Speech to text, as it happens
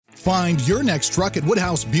Find your next truck at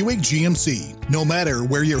Woodhouse Buick GMC. No matter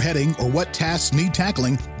where you're heading or what tasks need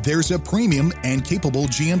tackling, there's a premium and capable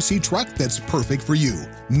GMC truck that's perfect for you.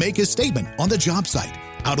 Make a statement on the job site,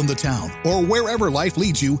 out on the town, or wherever life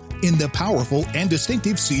leads you in the powerful and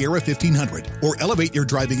distinctive Sierra 1500, or elevate your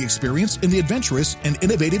driving experience in the adventurous and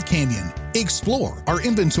innovative Canyon. Explore our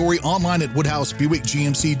inventory online at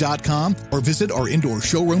WoodhouseBuickGMC.com or visit our indoor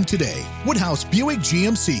showroom today. Woodhouse Buick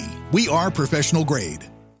GMC. We are professional grade.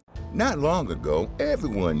 Not long ago,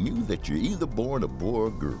 everyone knew that you're either born a boy or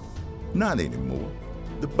girl. Not anymore.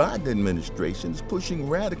 The Biden administration is pushing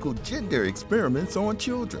radical gender experiments on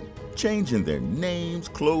children, changing their names,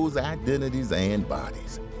 clothes, identities, and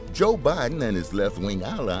bodies. Joe Biden and his left-wing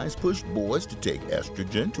allies pushed boys to take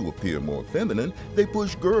estrogen to appear more feminine. They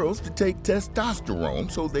pushed girls to take testosterone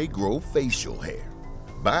so they grow facial hair.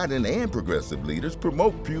 Biden and progressive leaders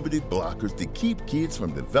promote puberty blockers to keep kids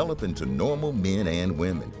from developing to normal men and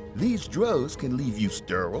women. These drugs can leave you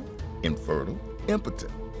sterile, infertile,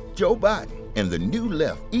 impotent. Joe Biden and the new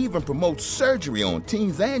left even promote surgery on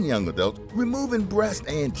teens and young adults, removing breasts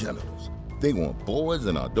and genitals. They want boys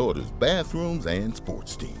in our daughters' bathrooms and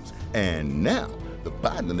sports teams. And now, the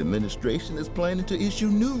Biden administration is planning to issue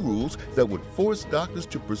new rules that would force doctors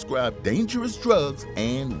to prescribe dangerous drugs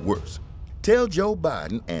and worse. Tell Joe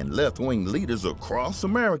Biden and left-wing leaders across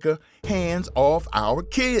America, hands off our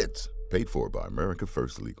kids. Paid for by America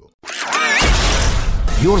First Legal.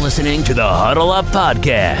 You're listening to the Huddle Up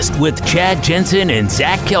Podcast with Chad Jensen and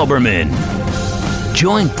Zach Kelberman.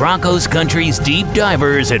 Join Broncos Country's deep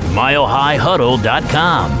divers at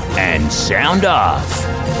milehighhuddle.com and sound off.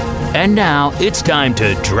 And now it's time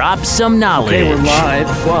to drop some knowledge. Okay, we're live,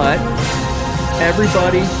 but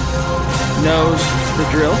everybody knows the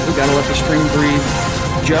drill. We got to let the stream breathe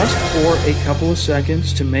just for a couple of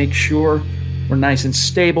seconds to make sure we're nice and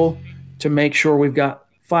stable, to make sure we've got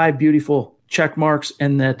 5 beautiful check marks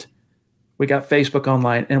and that we got Facebook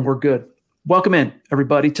online and we're good. Welcome in,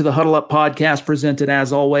 everybody, to the Huddle Up Podcast, presented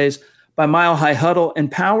as always by Mile High Huddle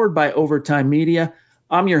and powered by Overtime Media.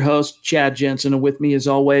 I'm your host, Chad Jensen, and with me as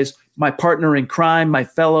always, my partner in crime, my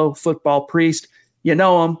fellow football priest. You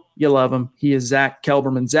know him, you love him. He is Zach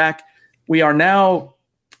Kelberman. Zach, we are now,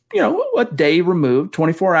 a day removed,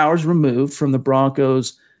 24 hours removed from the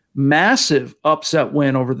Broncos' massive upset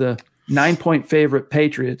win over the 9-point favorite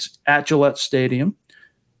Patriots at Gillette Stadium.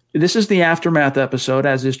 This is the aftermath episode,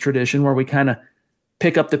 as is tradition, where we kind of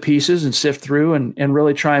pick up the pieces and sift through and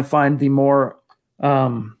really try and find the more,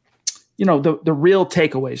 the real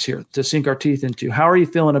takeaways here to sink our teeth into. How are you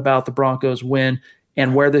feeling about the Broncos win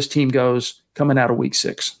and where this team goes coming out of week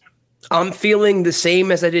 6? I'm feeling the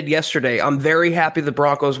same as I did yesterday. I'm very happy the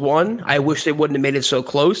Broncos won. I wish they wouldn't have made it so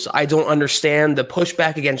close. I don't understand the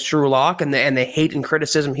pushback against Drew Lock and the hate and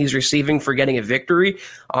criticism he's receiving for getting a victory.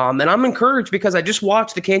 And I'm encouraged because I just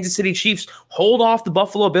watched the Kansas City Chiefs hold off the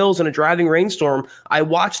Buffalo Bills in a driving rainstorm. I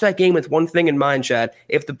watched that game with one thing in mind, Chad.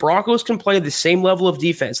 If the Broncos can play the same level of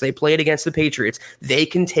defense they played against the Patriots, they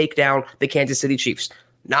can take down the Kansas City Chiefs.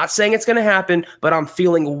 Not saying it's going to happen, but I'm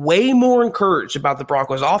feeling way more encouraged about the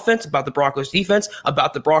Broncos offense, about the Broncos defense,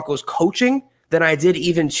 about the Broncos coaching than I did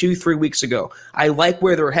even 2-3 weeks ago. I like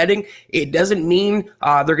where they're heading. It doesn't mean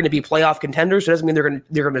they're going to be playoff contenders. It doesn't mean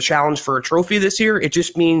they're going to challenge for a trophy this year. It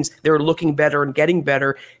just means they're looking better and getting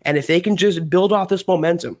better. And if they can just build off this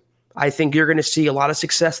momentum, I think you're going to see a lot of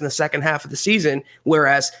success in the second half of the season.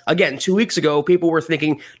 Whereas, again, 2 weeks ago, people were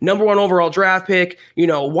thinking number 1 overall draft pick,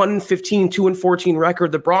 1-15, 2-14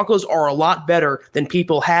 record. The Broncos are a lot better than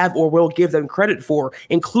people have or will give them credit for,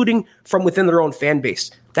 including from within their own fan base.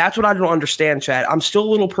 That's what I don't understand, Chad. I'm still a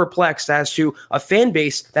little perplexed as to a fan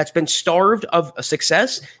base that's been starved of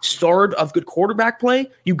success, starved of good quarterback play.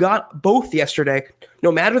 You got both yesterday,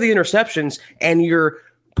 no matter the interceptions, and you're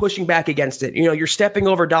pushing back against it. You're stepping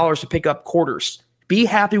over dollars to pick up quarters. Be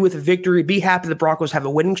happy with the victory. Be happy the Broncos have a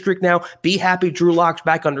winning streak now. Be happy Drew Lock's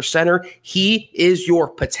back under center. He is your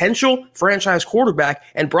potential franchise quarterback,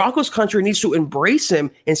 and Broncos country needs to embrace him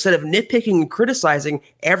instead of nitpicking and criticizing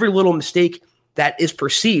every little mistake that is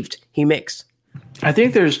perceived he makes. I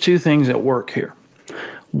think there's 2 things at work here.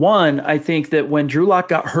 One, I think that when Drew Lock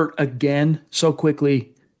got hurt again so quickly,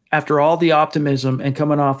 after all the optimism and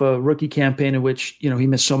coming off a rookie campaign in which, he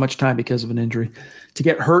missed so much time because of an injury, to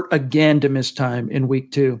get hurt again to miss time in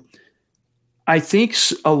week 2, I think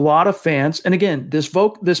a lot of fans, and again,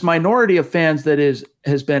 this minority of fans that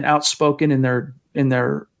has been outspoken in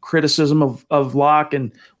their criticism of Locke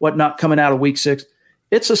and whatnot coming out of week 6,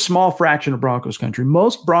 it's a small fraction of Broncos country.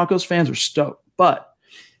 Most Broncos fans are stoked, but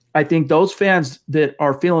I think those fans that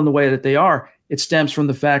are feeling the way that they are, it stems from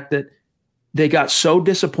the fact that they got so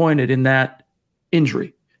disappointed in that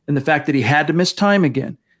injury. and the fact that he had to miss time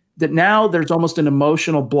again, that now there's almost an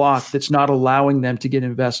emotional block that's not allowing them to get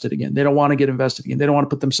invested again. They don't want to get invested again. They don't want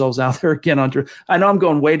to put themselves out there again. I know I'm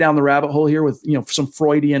going way down the rabbit hole here with, some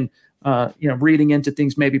Freudian, reading into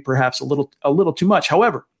things, maybe perhaps a little too much.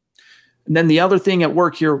 However, and then the other thing at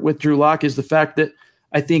work here with Drew Lock is the fact that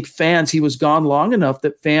I think he was gone long enough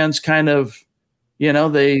that fans kind of,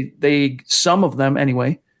 they some of them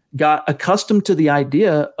anyway, got accustomed to the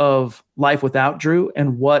idea of life without Drew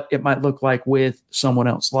and what it might look like with someone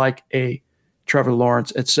else, like a Trevor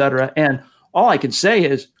Lawrence, et cetera. And all I can say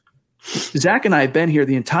is Zach and I have been here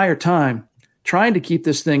the entire time trying to keep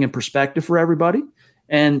this thing in perspective for everybody.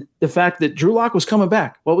 And the fact that Drew Lock was coming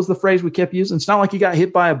back, what was the phrase we kept using? It's not like he got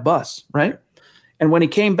hit by a bus, right? And when he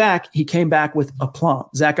came back with aplomb.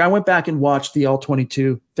 Zach, I went back and watched the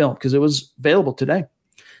All-22 film because it was available today.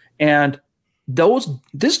 And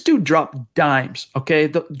this dude dropped dimes, okay?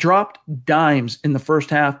 Dropped dimes in the first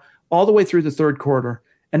half all the way through the third quarter.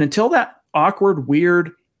 And until that awkward,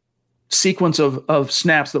 weird sequence of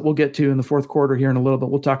snaps that we'll get to in the fourth quarter here in a little bit,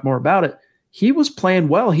 we'll talk more about it, he was playing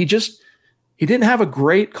well. He didn't have a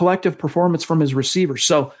great collective performance from his receivers.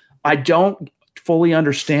 So I don't fully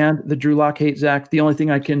understand the Drew Lock hate, Zach. The only thing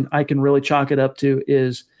I can really chalk it up to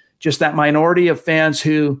is just that minority of fans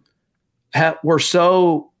who were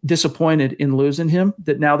so disappointed in losing him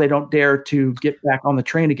that now they don't dare to get back on the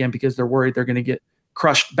train again because they're worried they're going to get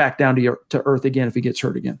crushed back down to earth again if he gets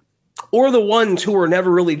hurt again. Or the ones who are never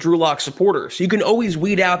really Drew Lock supporters. You can always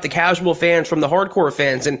weed out the casual fans from the hardcore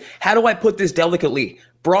fans. And how do I put this delicately?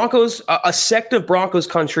 Broncos, a sect of Broncos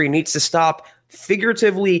country needs to stop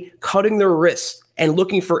figuratively cutting their wrists and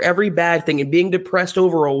looking for every bad thing and being depressed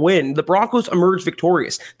over a win. The Broncos emerged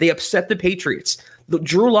victorious. They upset the Patriots.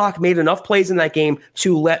 Drew Lock made enough plays in that game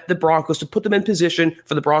to put them in position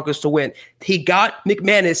for the Broncos to win. He got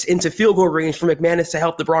McManus into field goal range for McManus to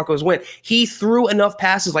help the Broncos win. He threw enough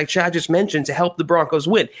passes, like Chad just mentioned, to help the Broncos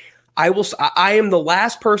win. I am the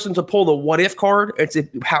last person to pull the what if card. It's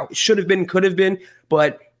how it should have been, could have been,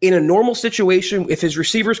 but in a normal situation, if his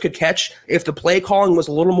receivers could catch, if the play calling was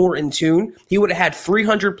a little more in tune, he would have had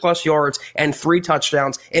 300 plus yards and 3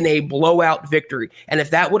 touchdowns in a blowout victory. And if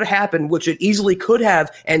that would have happened, which it easily could have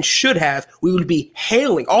and should have, we would be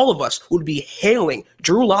hailing, all of us would be hailing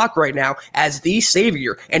Drew Lock right now as the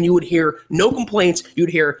savior. And you would hear no complaints. You'd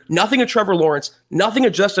hear nothing of Trevor Lawrence, nothing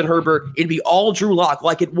of Justin Herbert. It'd be all Drew Lock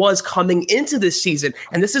like it was coming into this season.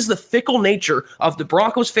 And this is the fickle nature of the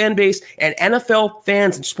Broncos fan base and NFL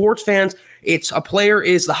fans and sports fans. It's a player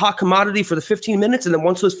is the hot commodity for the 15 minutes. And then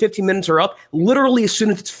once those 15 minutes are up, literally as soon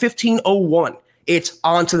as it's 15:01, it's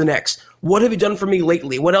on to the next. What have you done for me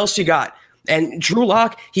lately? What else you got? And Drew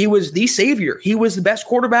Lock, he was the savior. He was the best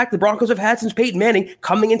quarterback the Broncos have had since Peyton Manning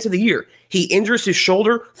coming into the year. He injures his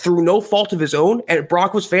shoulder through no fault of his own, and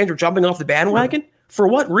Broncos fans are jumping off the bandwagon. For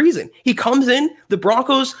what reason? He comes in, the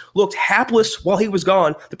Broncos looked hapless while he was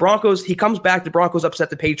gone. He comes back, the Broncos upset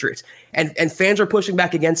the Patriots. And fans are pushing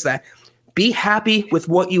back against that. Be happy with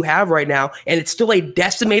what you have right now. And it's still a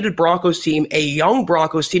decimated Broncos team, a young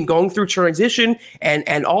Broncos team going through transition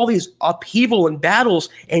and all these upheaval and battles,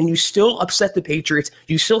 and you still upset the Patriots.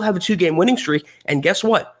 You still have a 2-game winning streak. And guess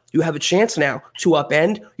what? You have a chance now to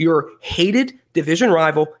upend your hated division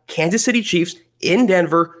rival, Kansas City Chiefs, in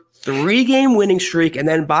Denver, 3-game winning streak. And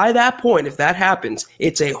then by that point, if that happens,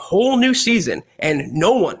 it's a whole new season, and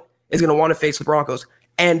no one is going to want to face the Broncos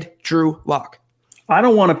and Drew Lock. I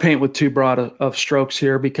don't want to paint with too broad of strokes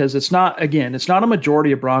here because it's not a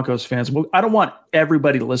majority of Broncos fans. I don't want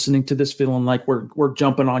everybody listening to this feeling like we're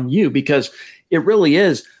jumping on you, because it really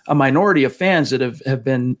is a minority of fans that have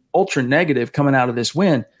been ultra negative coming out of this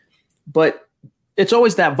win. But it's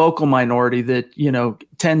always that vocal minority that,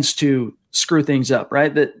 tends to screw things up,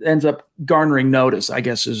 right? That ends up garnering notice, I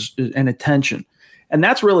guess, and attention. And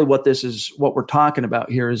that's really what we're talking about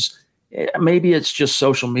here is, maybe it's just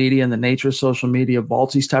social media and the nature of social media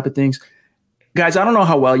vaults these type of things. Guys, I don't know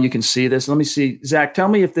how well you can see this. Let me see. Zach, tell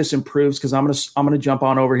me if this improves, because I'm gonna jump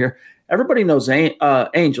on over here. Everybody knows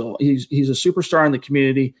Angel. He's a superstar in the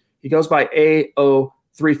community. He goes by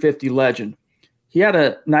AO350 Legend. He had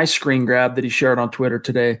a nice screen grab that he shared on Twitter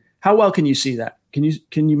today. How well can you see that? Can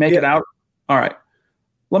you make it out? All right.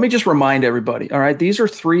 Let me just remind everybody. All right. These are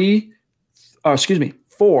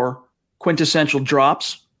 4 quintessential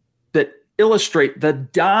drops that illustrate the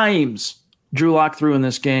dimes Drew Lock threw in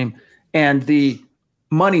this game and the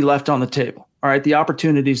money left on the table. All right, the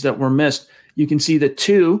opportunities that were missed. You can see the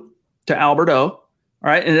 2 to Albert O. All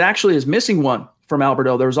right, and it actually is missing 1 from Albert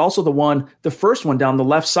O. There was also the first one down the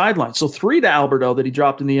left sideline. So 3 to Albert O that he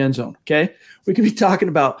dropped in the end zone. Okay, we could be talking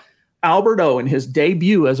about Albert O in his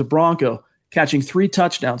debut as a Bronco catching 3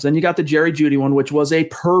 touchdowns. Then you got the Jerry Jeudy one, which was a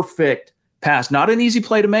perfect pass. Not an easy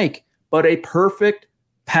play to make, but a perfect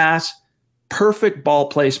pass, perfect ball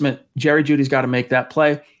placement. Jerry Jeudy's got to make that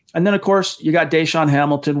play. And then, of course, you got Deshaun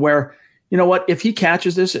Hamilton where, you know what, if he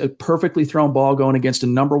catches this, a perfectly thrown ball going against a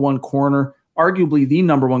number one corner, arguably the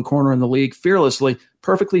number one corner in the league, fearlessly,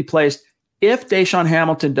 perfectly placed. If Deshaun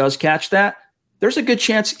Hamilton does catch that, there's a good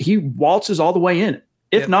chance he waltzes all the way in.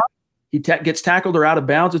 If not, he gets tackled or out of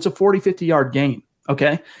bounds. It's a 40, 50-yard gain,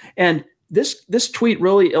 okay? And this tweet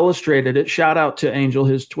really illustrated it. Shout out to Angel,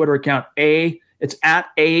 his Twitter account, it's at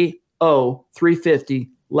AO350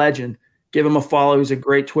 legend. Give him a follow. He's a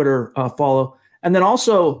great Twitter follow. And then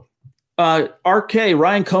also RK,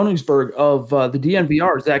 Ryan Koenigsberg of the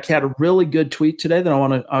DNVR, Zach, had a really good tweet today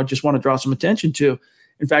that I just want to draw some attention to.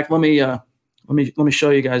 In fact, let me show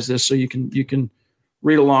you guys this so you can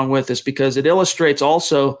read along with this, because it illustrates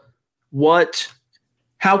also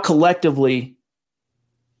how collectively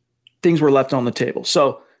things were left on the table.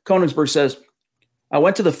 So Koenigsberg says, I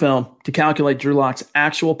went to the film to calculate Drew Lock's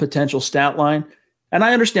actual potential stat line. And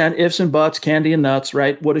I understand ifs and buts, candy and nuts,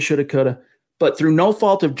 right? Woulda, shoulda, coulda. But through no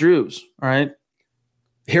fault of Drew's, all right,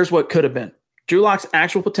 here's what could have been. Drew Lock's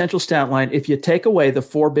actual potential stat line, if you take away the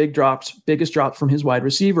 4 biggest drops from his wide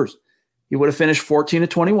receivers, he would have finished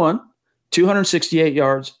 14-21, 268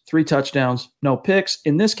 yards, 3 touchdowns, no picks.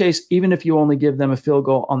 In this case, even if you only give them a field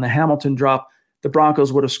goal on the Hamilton drop, the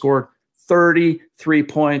Broncos would have scored 33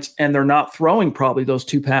 points, and they're not throwing probably those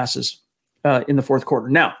 2 passes in the fourth quarter.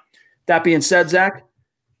 Now, that being said, Zach,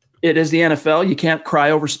 it is the NFL. You can't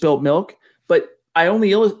cry over spilt milk. But I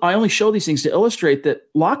only show these things to illustrate that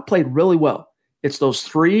Lock played really well. It's those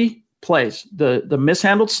 3 plays, the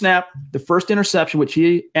mishandled snap, the first interception, which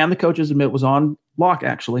he and the coaches admit was on Lock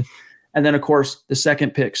actually, and then, of course, the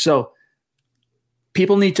second pick. So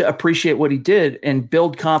people need to appreciate what he did and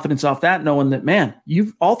build confidence off that, knowing that, man,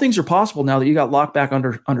 all things are possible now that you got Lock back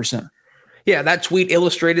under center. Yeah, that tweet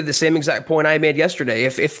illustrated the same exact point I made yesterday.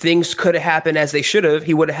 If things could have happened as they should have,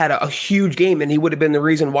 he would have had a huge game, and he would have been the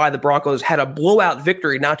reason why the Broncos had a blowout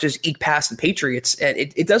victory, not just eke past the Patriots. And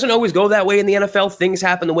it doesn't always go that way in the NFL. Things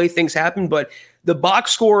happen the way things happen, but the box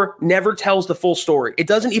score never tells the full story. It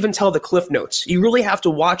doesn't even tell the cliff notes. You really have to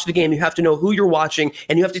watch the game. You have to know who you're watching,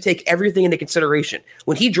 and you have to take everything into consideration.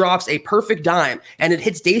 When he drops a perfect dime and it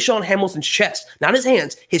hits Deshaun Hamilton's chest, not his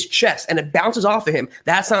hands, his chest, and it bounces off of him,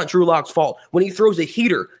 that's not Drew Lock's fault. When he throws a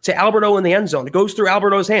heater to Alberto in the end zone, it goes through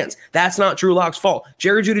Alberto's hands, that's not Drew Lock's fault.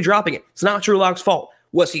 Jerry Jeudy dropping it, it's not Drew Lock's fault.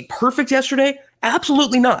 Was he perfect yesterday?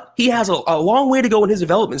 Absolutely not. He has a long way to go in his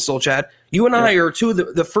development still, Chad. You and I are two of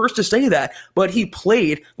the first to say that, but he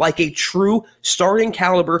played like a true starting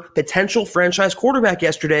caliber potential franchise quarterback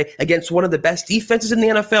yesterday against one of the best defenses in the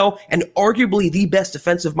NFL and arguably the best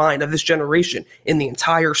defensive mind of this generation in the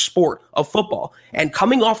entire sport of football. And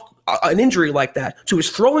coming off an injury like that to his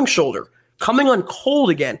throwing shoulder, coming on cold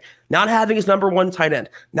again, not having his number 1 tight end,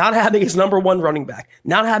 not having his number 1 running back,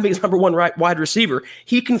 not having his number 1 wide receiver,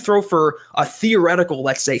 he can throw for a theoretical,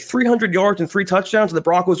 let's say, 300 yards and 3 touchdowns, and the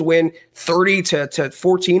Broncos win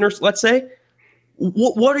 30-14, or let's say.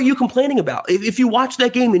 What are you complaining about? If you watch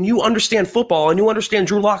that game and you understand football and you understand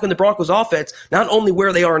Drew Lock and the Broncos offense, not only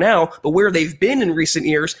where they are now, but where they've been in recent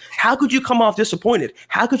years, how could you come off disappointed?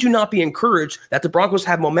 How could you not be encouraged that the Broncos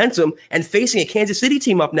have momentum and facing a Kansas City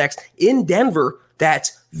team up next in Denver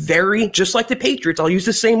that's very, just like the Patriots, I'll use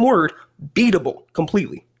the same word, beatable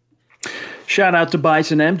completely. Shout out to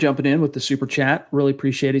Bison M jumping in with the super chat. Really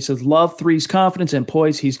appreciate it. He says, love Three's confidence and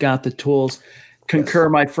poise. He's got the tools. Concur,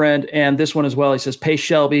 my friend. And this one as well. He says, pay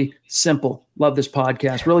Shelby. Simple. Love this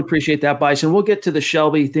podcast. Really appreciate that, Bison. We'll get to the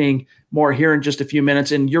Shelby thing more here in just a few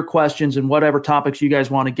minutes, and your questions and whatever topics you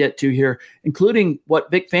guys want to get to here, including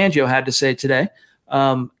what Vic Fangio had to say today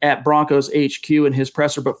at Broncos HQ in his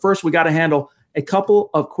presser. But first, we got to handle a couple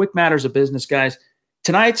of quick matters of business, guys.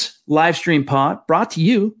 Tonight's live stream pod brought to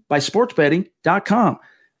you by sportsbetting.com.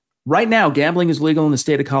 Right now, gambling is legal in the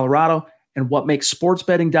state of Colorado. And what makes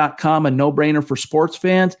sportsbetting.com a no-brainer for sports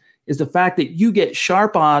fans is the fact that you get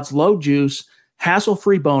sharp odds, low juice,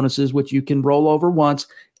 hassle-free bonuses, which you can roll over once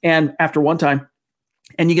and after one time.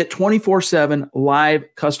 And you get 24/7 live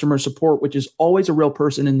customer support, which is always a real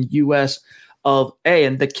person in the U.S. of A.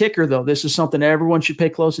 And the kicker, though, this is something everyone should pay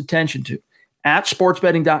close attention to. At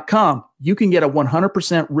sportsbetting.com, you can get a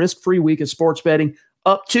 100% risk-free week of sports betting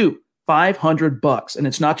up to $500. And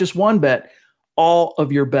it's not just one bet, all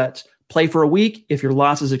of your bets. Play for a week. If your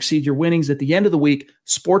losses exceed your winnings at the end of the week,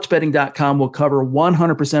 sportsbetting.com will cover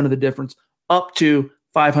 100% of the difference up to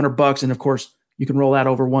 $500. And of course, you can roll that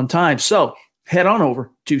over one time. So head on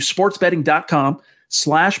over to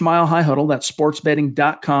sportsbetting.com/milehighhuddle. That's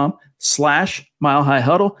sportsbetting.com Mile High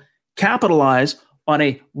Huddle. Capitalize on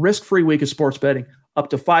a risk-free week of sports betting up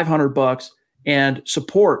to $500 and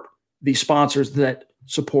support the sponsors that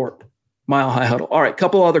support Mile High Huddle. All right,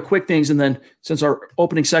 couple other quick things, and then since our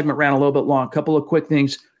opening segment ran a little bit long, a couple of quick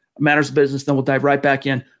things, matters of business, then we'll dive right back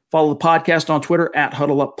in. Follow the podcast on Twitter at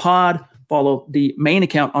HuddleUpPod. Follow the main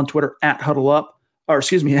account on Twitter at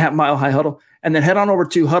at Mile High Huddle. And then head on over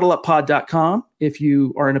to huddleuppod.com if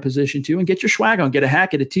you are in a position to, and get your swag on. Get a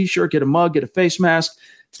hat, get a t-shirt, get a mug, get a face mask.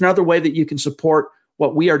 It's another way that you can support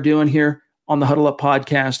what we are doing here on the Huddle Up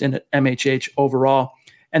podcast and at MHH overall.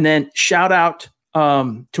 And then shout out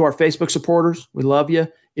to our Facebook supporters. We love you.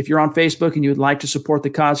 If you're on Facebook and you would like to support the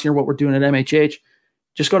cause here, what we're doing at MHH,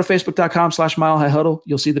 just go to facebook.com/Mile High Huddle.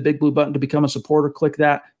 You'll see the big blue button to become a supporter. Click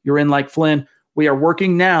that. You're in like Flynn. We are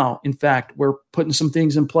working now. In fact, we're putting some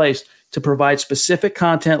things in place to provide specific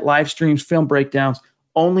content, live streams, film breakdowns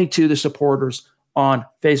only to the supporters on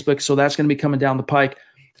Facebook. So that's going to be coming down the pike.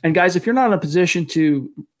 And guys, if you're not in a position to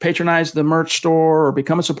patronize the merch store or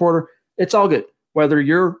become a supporter, it's all good. Whether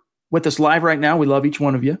you're with us live right now, we love each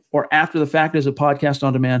one of you, or after the fact as a podcast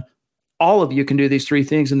on demand, all of you can do these three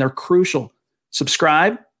things, and they're crucial.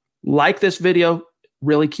 Subscribe, like this video,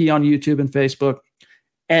 really key on YouTube and Facebook.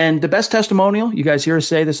 And the best testimonial, you guys hear us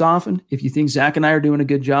say this often, if you think Zach and I are doing a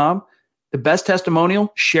good job, the best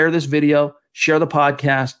testimonial, share this video, share the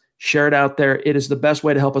podcast, share it out there. It is the best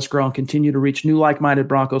way to help us grow and continue to reach new like-minded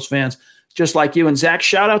Broncos fans just like you. And Zach,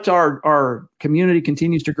 shout out to our community,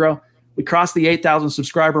 continues to grow. We crossed the 8,000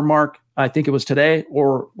 subscriber mark. I think it was today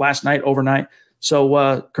or last night, overnight.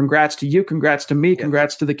 So congrats to you, congrats to me,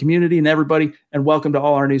 congrats to the community and everybody, and welcome to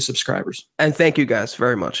all our new subscribers. And thank you guys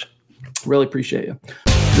very much. Really appreciate you.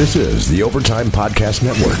 This is the Overtime Podcast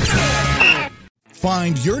Network.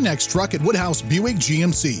 Find your next truck at Woodhouse Buick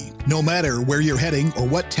GMC. No matter where you're heading or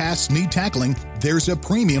what tasks need tackling, there's a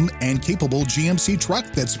premium and capable GMC truck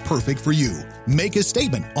that's perfect for you. Make a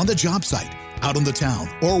statement on the job site, out on the town,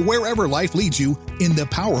 or wherever life leads you in the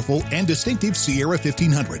powerful and distinctive Sierra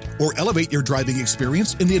 1500, or elevate your driving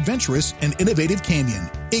experience in the adventurous and innovative Canyon.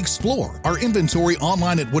 Explore our inventory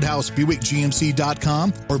online at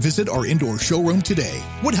WoodhouseBuickGMC.com or visit our indoor showroom today.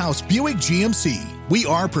 Woodhouse Buick GMC. We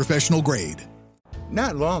are professional grade.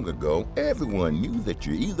 Not long ago, everyone knew that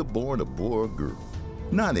you're either born a boy or girl.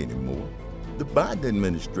 Not anymore. The Biden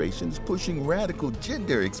administration is pushing radical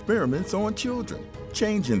gender experiments on children,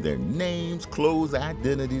 changing their names, clothes,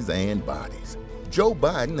 identities, and bodies. Joe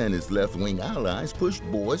Biden and his left-wing allies push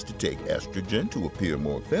boys to take estrogen to appear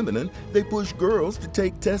more feminine. They push girls to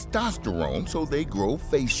take testosterone so they grow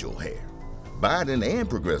facial hair. Biden and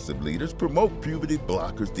progressive leaders promote puberty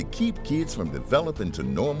blockers to keep kids from developing to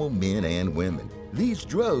normal men and women. These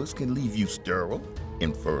drugs can leave you sterile,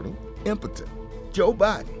 infertile, impotent. Joe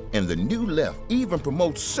Biden and the new left even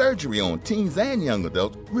promote surgery on teens and young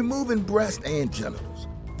adults, removing breasts and genitals.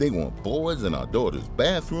 They want boys in our daughters'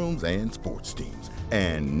 bathrooms and sports teams.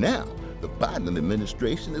 And now, the Biden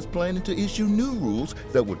administration is planning to issue new rules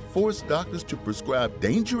that would force doctors to prescribe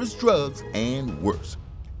dangerous drugs and worse.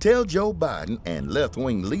 Tell Joe Biden and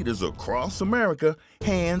left-wing leaders across America,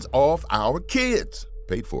 hands off our kids.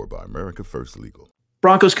 Paid for by America First Legal.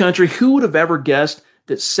 Broncos country, who would have ever guessed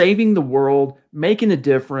that saving the world, making a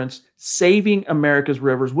difference, saving America's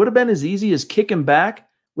rivers would have been as easy as kicking back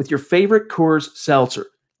with your favorite Coors Seltzer?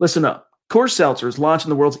 Listen up. Coors Seltzer is launching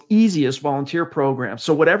the world's easiest volunteer program.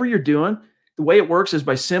 So whatever you're doing, the way it works is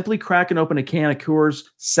by simply cracking open a can of Coors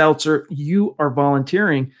Seltzer, you are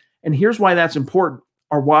volunteering. And here's why that's important.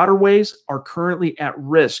 Our waterways are currently at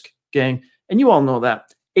risk, gang. And you all know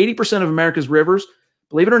that. 80% of America's rivers,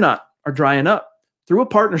 believe it or not, are drying up. Through a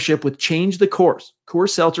partnership with Change the Course, Coors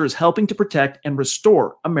Seltzer is helping to protect and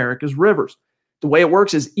restore America's rivers. The way it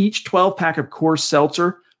works is each 12-pack of Coors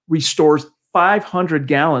Seltzer restores 500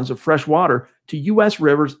 gallons of fresh water to U.S.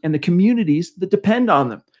 rivers and the communities that depend on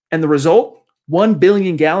them. And the result? 1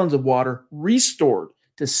 billion gallons of water restored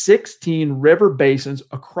to 16 river basins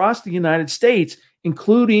across the United States,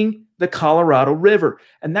 including the Colorado River.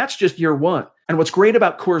 And that's just year one. And what's great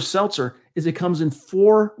about Coors Seltzer is it comes in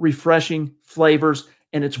 4 refreshing flavors,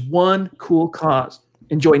 and it's one cool cause.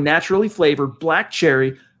 Enjoy naturally flavored black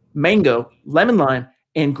cherry, mango, lemon lime,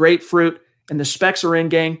 and grapefruit. And the specs are in,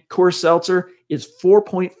 gang. Coors Seltzer is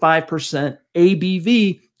 4.5%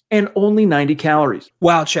 ABV and only 90 calories.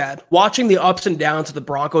 Wow, Chad. Watching the ups and downs of the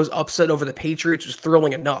Broncos upset over the Patriots was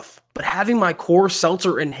thrilling enough. But having my Coors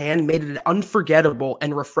Seltzer in hand made it an unforgettable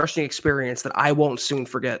and refreshing experience that I won't soon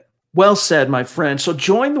forget. Well said, my friend. So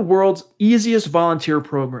join the world's easiest volunteer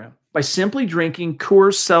program. By simply drinking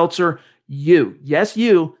Coors Seltzer, you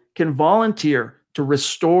can volunteer to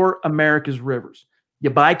restore America's rivers. You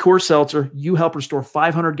buy Coors Seltzer, you help restore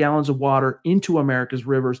 500 gallons of water into America's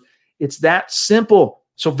rivers. It's that simple.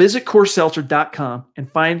 So visit CoorsSeltzer.com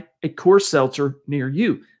and find a Coors Seltzer near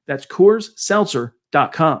you. That's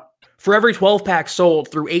CoorsSeltzer.com. For every 12-pack sold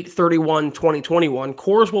through 8/31/2021,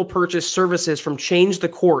 Coors will purchase services from Change the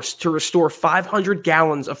Course to restore 500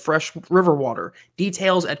 gallons of fresh river water.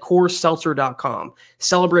 Details at CoorsSeltzer.com.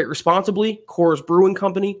 Celebrate responsibly. Coors Brewing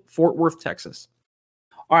Company, Fort Worth, Texas.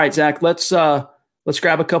 All right, Zach, let's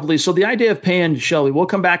grab a couple of these. So the idea of paying Shelby, we'll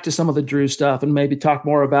come back to some of the Drew stuff and maybe talk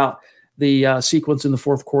more about the sequence in the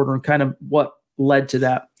fourth quarter and kind of what led to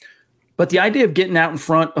that. But the idea of getting out in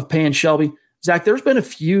front of paying Shelby, Zach, there's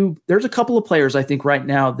a couple of players I think right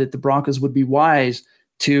now that the Broncos would be wise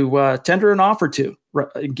to tender an offer to.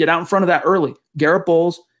 Get out in front of that early. Garrett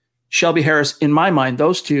Bowles, Shelby Harris, in my mind,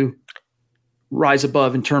 those two rise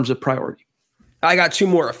above in terms of priority. I got two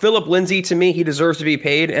more. Philip Lindsay, to me, he deserves to be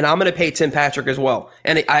paid, and I'm going to pay Tim Patrick as well.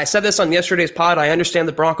 And I said this on yesterday's pod. I understand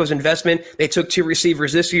the Broncos' investment. They took 2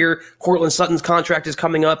 receivers this year. Cortland Sutton's contract is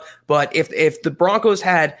coming up. But if the Broncos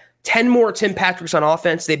had 10 more Tim Patricks on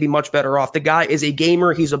offense, they'd be much better off. The guy is a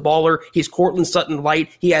gamer. He's a baller. He's Cortland Sutton light.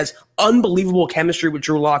 He has unbelievable chemistry with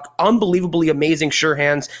Drew Lock, unbelievably amazing sure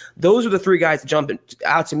hands. Those are the 3 guys that jump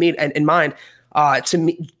out to me and in mind. To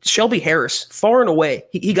me, Shelby Harris, far and away,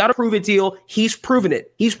 he got a prove-it deal. He's proven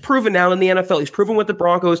it. He's proven now in the NFL. He's proven with the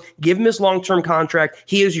Broncos. Give him his long-term contract.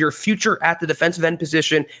 He is your future at the defensive end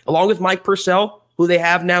position, along with Mike Purcell, who they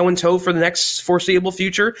have now in tow for the next foreseeable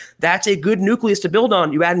future. That's a good nucleus to build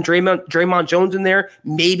on. You add in Draymond Jones in there.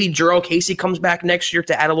 Maybe Jurrell Casey comes back next year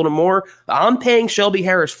to add a little more. I'm paying Shelby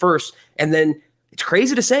Harris first, and then it's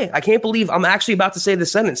crazy to say. I can't believe I'm actually about to say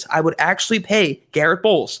this sentence. I would actually pay Garrett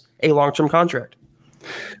Bowles a long-term contract.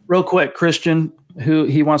 Real quick, Christian, who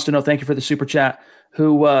he wants to know, thank you for the super chat,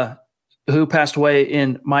 who passed away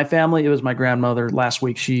in my family. It was my grandmother last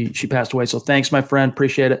week. She passed away. So thanks, my friend.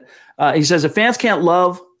 Appreciate it. He says, if fans can't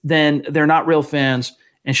love, then they're not real fans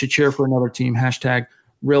and should cheer for another team.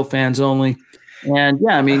 # real fans only. And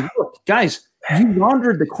yeah, I mean, look, guys, you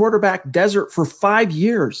wandered the quarterback desert for 5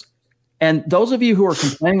 years. And those of you who are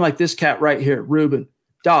complaining like this cat right here, Ruben,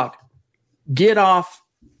 dog, get off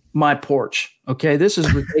my porch. Okay, this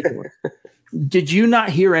is ridiculous. Did you not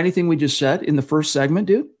hear anything we just said in the first segment,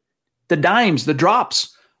 dude? The dimes, the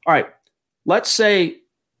drops. All right, let's say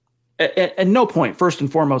at no point, first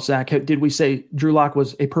and foremost, Zach, did we say Drew Lock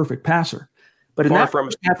was a perfect passer. But in that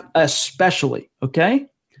first half especially, okay,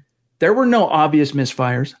 there were no obvious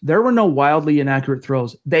misfires. There were no wildly inaccurate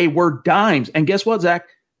throws. They were dimes. And guess what, Zach?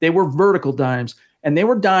 They were vertical dimes. And they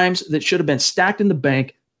were dimes that should have been stacked in the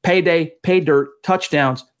bank, payday, pay dirt,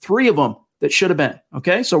 touchdowns, 3 of them that should have been.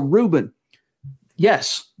 Okay, so Ruben,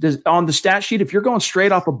 yes, on the stat sheet, if you're going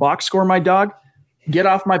straight off a box score, my dog, get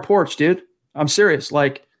off my porch, dude. I'm serious.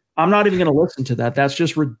 Like, I'm not even going to listen to that. That's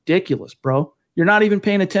just ridiculous, bro. You're not even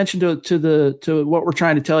paying attention to what we're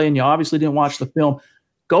trying to tell you, and you obviously didn't watch the film.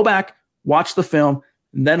 Go back, watch the film,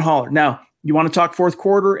 and then holler. Now, you want to talk fourth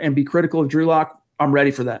quarter and be critical of Drew Lock? I'm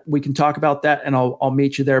ready for that. We can talk about that, and I'll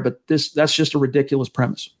meet you there. But that's just a ridiculous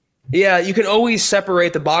premise. Yeah, you can always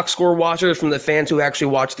separate the box score watchers from the fans who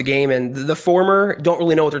actually watch the game, and the former don't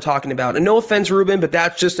really know what they're talking about. And no offense, Ruben, but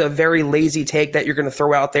that's just a very lazy take that you're going to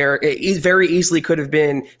throw out there. It very easily could have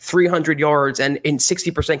been 300 yards and in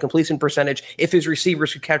 60% completion percentage if his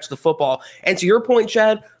receivers could catch the football. And to your point,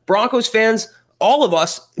 Chad, Broncos fans, all of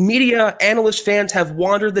us, media, analyst, fans, have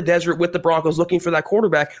wandered the desert with the Broncos looking for that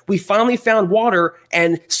quarterback. We finally found water,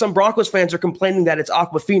 and some Broncos fans are complaining that it's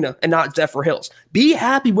Aquafina and not Zephyr Hills. Be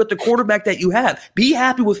happy with the quarterback that you have. Be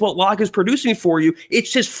happy with what Locke is producing for you.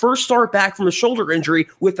 It's his first start back from a shoulder injury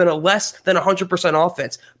within a less than 100%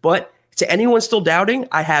 offense. But to anyone still doubting,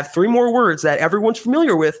 I have 3 more words that everyone's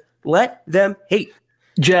familiar with. Let them hate.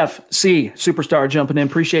 Jeff C., superstar, jumping in.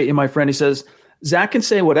 Appreciate you, my friend. He says, Zach can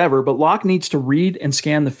say whatever, but Locke needs to read and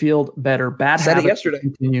scan the field better. Bad habits yesterday.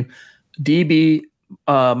 Continue. DB,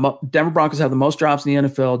 Denver Broncos have the most drops in the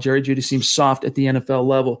NFL. Jerry Jeudy seems soft at the NFL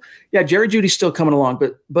level. Yeah, Jerry Jeudy's still coming along,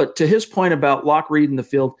 but to his point about Locke reading the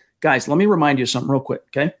field, guys, let me remind you of something real quick,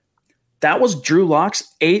 okay? That was Drew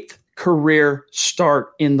Lock's 8th career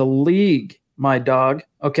start in the league, my dog,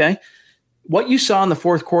 okay? What you saw in the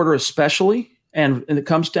fourth quarter especially, and it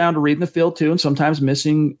comes down to reading the field too, and sometimes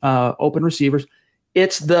missing open receivers.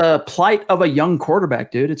 It's the plight of a young quarterback,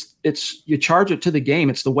 dude. It's you charge it to the game.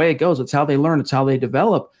 It's the way it goes. It's how they learn. It's how they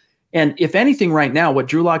develop. And if anything right now, what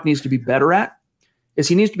Drew Lock needs to be better at is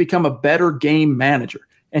he needs to become a better game manager.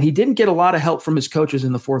 And he didn't get a lot of help from his coaches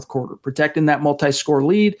in the fourth quarter, protecting that multi-score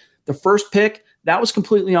lead. The first pick, that was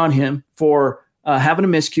completely on him for having a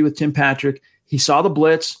miscue with Tim Patrick. He saw the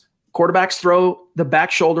blitz. Quarterbacks throw the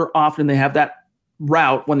back shoulder often. They have that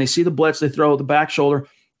route. When they see the blitz, they throw the back shoulder.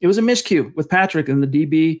 It was a miscue with Patrick, and the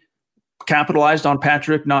DB capitalized on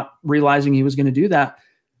Patrick not realizing he was going to do that.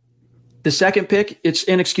 The second pick, it's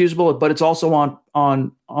inexcusable, but it's also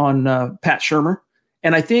on Pat Shurmur.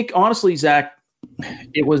 And I think, honestly, Zach,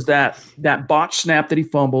 it was that botch snap that he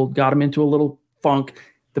fumbled, got him into a little funk.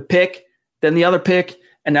 The pick, then the other pick,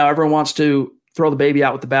 and now everyone wants to throw the baby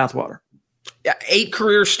out with the bathwater. Yeah, 8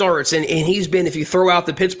 career starts, and he's been, if you throw out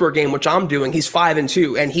the Pittsburgh game, which I'm doing, he's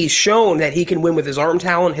 5-2, and he's shown that he can win with his arm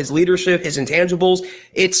talent, his leadership, his intangibles.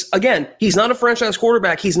 It's, again, he's not a franchise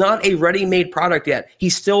quarterback. He's not a ready-made product yet.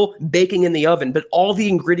 He's still baking in the oven, but all the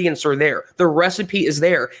ingredients are there. The recipe is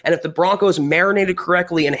there, and if the Broncos marinate it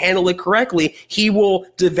correctly and handle it correctly, he will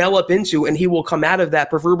develop into, and he will come out of that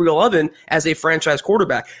proverbial oven as a franchise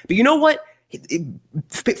quarterback. But you know what?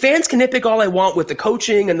 Fans can nitpick all I want with the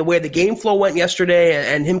coaching and the way the game flow went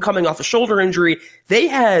yesterday and him coming off a shoulder injury. They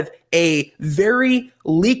have a very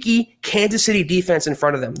leaky Kansas City defense in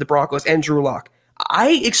front of them, the Broncos and Drew Lock.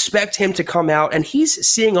 I expect him to come out, and he's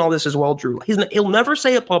seeing all this as well, Drew. He'll never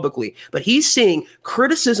say it publicly, but he's seeing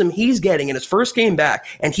criticism he's getting in his first game back,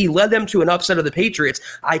 and he led them to an upset of the Patriots.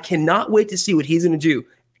 I cannot wait to see what he's going to do.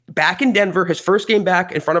 Back in Denver, his first game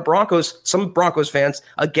back in front of Broncos, some Broncos fans,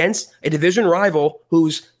 against a division rival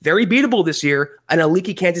who's very beatable this year and a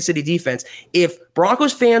leaky Kansas City defense. If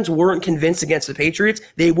Broncos fans weren't convinced against the Patriots,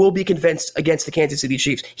 they will be convinced against the Kansas City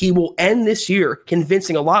Chiefs. He will end this year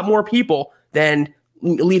convincing a lot more people than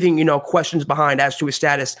leaving, questions behind as to his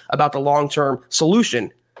status about the long-term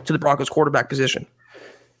solution to the Broncos quarterback position.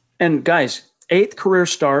 And guys, 8th career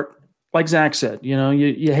start, like Zach said,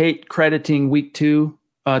 you hate crediting week 2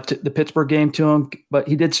 to the Pittsburgh game to him, but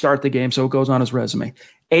he did start the game, so it goes on his resume.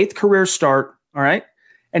 8th career start, all right?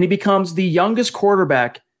 And he becomes the youngest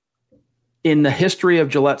quarterback in the history of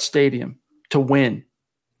Gillette Stadium to win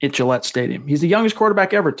at Gillette Stadium. He's the youngest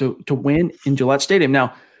quarterback ever to win in Gillette Stadium.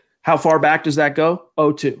 Now, how far back does that go?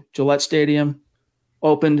 2002. Gillette Stadium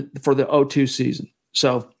opened for the 2002 season.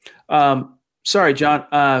 So, sorry,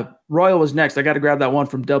 John. Royal was next. I got to grab that one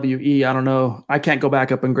from WE. I don't know. I can't go back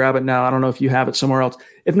up and grab it now. I don't know if you have it somewhere else.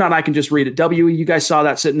 If not, I can just read it. WE, you guys saw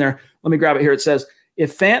that sitting there. Let me grab it here. It says,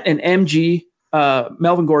 if Fant and MG,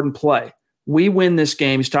 Melvin Gordon play, we win this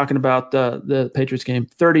game. He's talking about the Patriots game,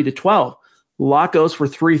 30-12. Lock goes for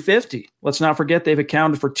 350. Let's not forget they've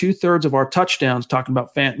accounted for 2/3 of our touchdowns, talking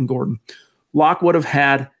about Fant and Gordon. Lock would have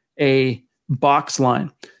had a box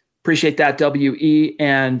line. Appreciate that, WE.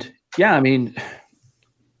 And yeah, I mean,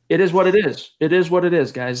 it is what it is. It is what it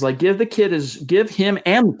is, guys. Like, give him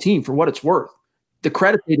and the team, for what it's worth, the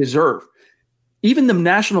credit they deserve. Even the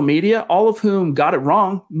national media, all of whom got it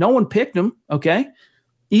wrong, no one picked them, okay?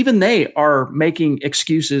 Even they are making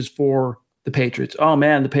excuses for the Patriots. Oh,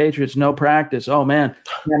 man, the Patriots, no practice. Oh, man,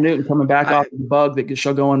 Cam Newton coming back off the bug that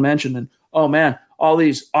shall go unmentioned. And, oh, man, all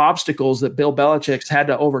these obstacles that Bill Belichick's had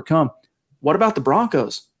to overcome. What about the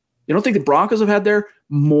Broncos? You don't think the Broncos have had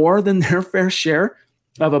more than their fair share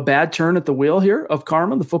of a bad turn at the wheel here of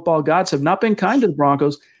karma? The football gods have not been kind to the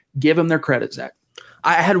Broncos. Give them their credit, Zach.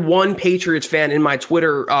 I had one Patriots fan in my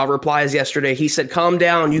Twitter replies yesterday. He said, calm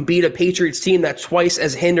down. You beat a Patriots team that's twice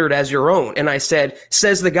as hindered as your own. And I said,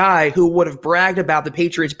 says the guy who would have bragged about the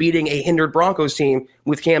Patriots beating a hindered Broncos team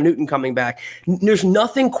with Cam Newton coming back. There's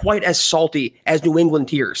nothing quite as salty as New England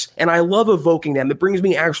tears. And I love evoking them. It brings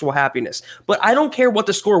me actual happiness. But I don't care what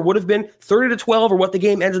the score would have been, 30-12, or what the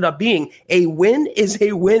game ended up being. A win is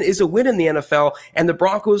a win is a win in the NFL, and the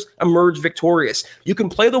Broncos emerged victorious. You can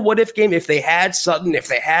play the what-if game if they had Sutton, if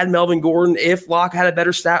they had Melvin Gordon, if Locke had a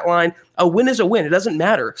better stat line. A win is a win. It doesn't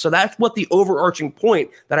matter. So that's what the overarching point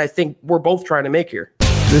that I think we're both trying to make here.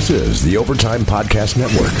 This is the Overtime Podcast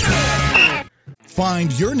Network.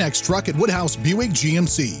 Find your next truck at Woodhouse Buick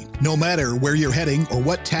GMC. No matter where you're heading or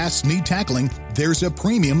what tasks need tackling, there's a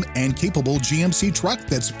premium and capable GMC truck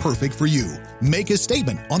that's perfect for you. Make a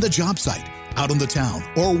statement on the job site, out on the town,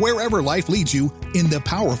 or wherever life leads you in the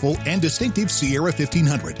powerful and distinctive Sierra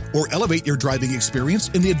 1500, or elevate your driving experience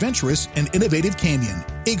in the adventurous and innovative Canyon.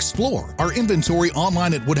 Explore our inventory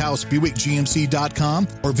online at WoodhouseBuickGMC.com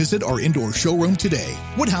or visit our indoor showroom today.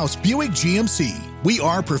 Woodhouse Buick GMC. We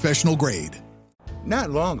are professional grade.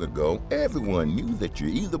 Not long ago, everyone knew that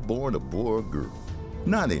you're either born a boy or girl.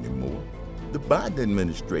 Not anymore. The Biden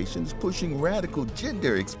administration's pushing radical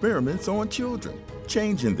gender experiments on children,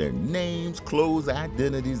 changing their names, clothes,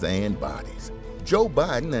 identities, and bodies. Joe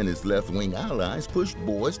Biden and his left-wing allies pushed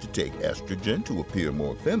boys to take estrogen to appear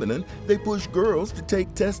more feminine. They push girls to take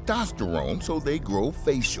testosterone so they grow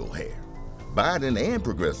facial hair. Biden and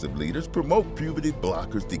progressive leaders promote puberty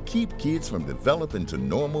blockers to keep kids from developing to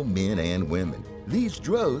normal men and women. These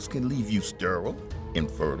drugs can leave you sterile,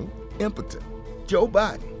 infertile, impotent. Joe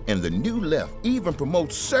Biden and the New Left even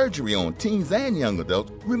promote surgery on teens and young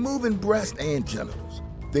adults, removing breast and genitals.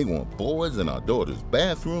 They want boys in our daughters'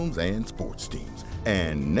 bathrooms and sports teams.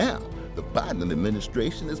 And now, the Biden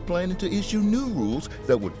administration is planning to issue new rules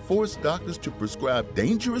that would force doctors to prescribe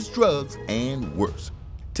dangerous drugs and worse.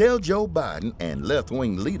 Tell Joe Biden and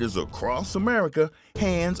left-wing leaders across America,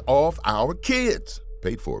 hands off our kids.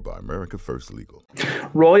 Paid for by America First Legal.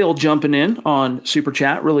 Royal jumping in on Super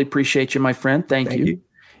Chat. Really appreciate you, my friend. Thank you.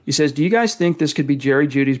 He says, do you guys think this could be Jerry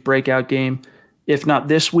Jeudy's breakout game? If not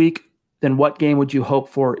this week, then what game would you hope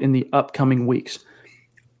for in the upcoming weeks?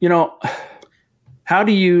 You know, how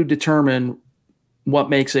do you determine what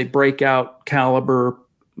makes a breakout caliber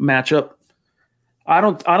matchup? I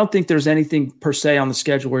don't think there's anything per se on the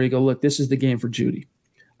schedule where you go, look, this is the game for Jeudy.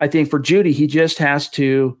 I think for Jeudy, he just has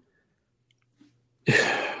to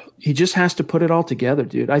put it all together,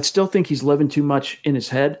 dude. I still think he's living too much in his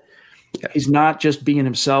head. Yeah. He's not just being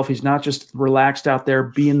himself. He's not just relaxed out there,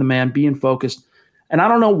 being the man, being focused. And I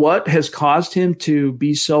don't know what has caused him to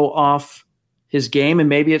be so off his game. And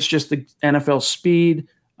maybe it's just the NFL speed.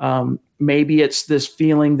 Maybe it's this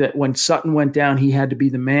feeling that when Sutton went down, he had to be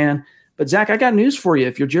the man. But, Zach, I got news for you.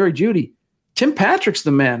 If you're Jerry Jeudy, Tim Patrick's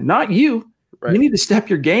the man, not you. Right. You need to step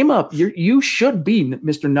your game up. You should be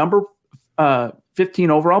Mr. Number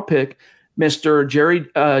 15 overall pick, Mr. Jerry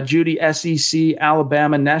Jeudy, SEC,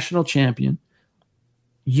 Alabama national champion.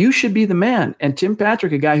 You should be the man. And Tim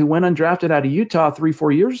Patrick, a guy who went undrafted out of Utah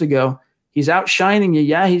 3-4 years ago, he's outshining you.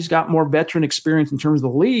 Yeah, he's got more veteran experience in terms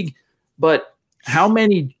of the league. But how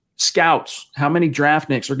many scouts, how many draft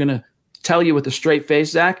nicks are going to tell you with a straight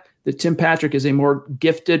face, Zach, that Tim Patrick is a more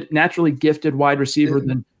gifted, naturally gifted wide receiver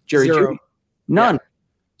than Jerry Jeudy? None. Yeah.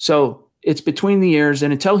 So it's between the ears,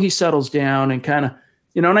 and until he settles down and kind of,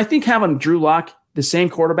 and I think having Drew Lock, the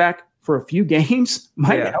same quarterback, for a few games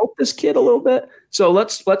might help this kid a little bit. So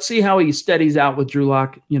let's see how he steadies out with Drew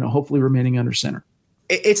Lock, hopefully remaining under center.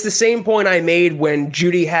 It's the same point I made when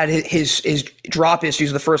Jeudy had his drop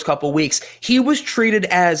issues the first couple of weeks. He was treated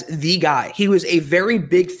as the guy. He was a very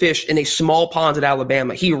big fish in a small pond at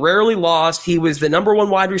Alabama. He rarely lost. He was the number one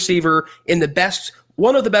wide receiver in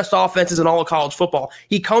one of the best offenses in all of college football.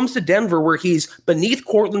 He comes to Denver where he's beneath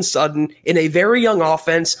Courtland Sutton in a very young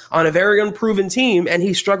offense on a very unproven team, and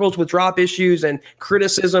he struggles with drop issues and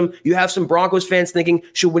criticism. You have some Broncos fans thinking,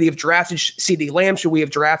 should we have drafted CeeDee Lamb? Should we have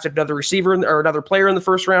drafted another receiver or another player in the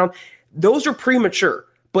first round? Those are premature.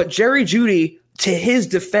 But Jerry Jeudy, to his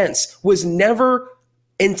defense, was never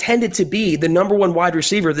intended to be the number one wide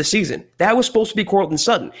receiver this season. That was supposed to be Courtland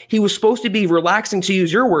Sutton. He was supposed to be relaxing, to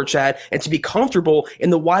use your word, Chad, and to be comfortable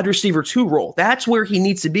in the wide receiver 2 role. That's where he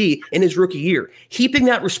needs to be in his rookie year. Heaping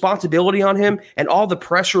that responsibility on him and all the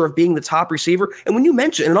pressure of being the top receiver. And when you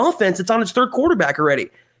mention an offense, it's on its third quarterback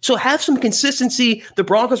already. So have some consistency. The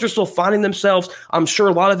Broncos are still finding themselves. I'm sure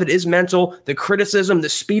a lot of it is mental, the criticism, the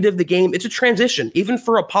speed of the game. It's a transition, even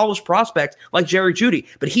for a polished prospect like Jerry Jeudy.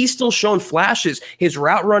 But he's still shown flashes. His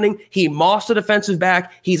route running, he mossed a defensive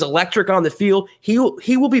back. He's electric on the field. He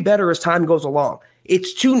will be better as time goes along.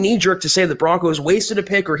 It's too knee-jerk to say the Broncos wasted a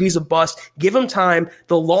pick or he's a bust. Give him time.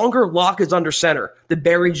 The longer Locke is under center, the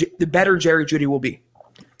better Jerry Jeudy will be.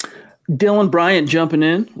 Dylan Bryant jumping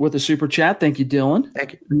in with a super chat. Thank you, Dylan.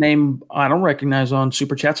 Thank you. Name I don't recognize on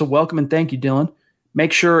super chat, so welcome and thank you, Dylan.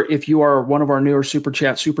 Make sure if you are one of our newer super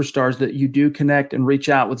chat superstars that you do connect and reach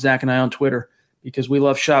out with Zach and I on Twitter, because we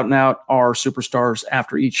love shouting out our superstars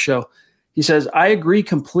after each show. He says, I agree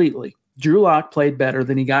completely. Drew Lock played better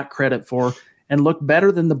than he got credit for and looked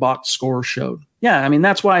better than the box score showed. Yeah, I mean,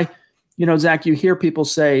 that's why, Zach, you hear people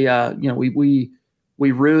say, we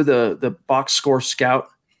rue the box score scout.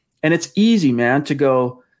 And it's easy, man, to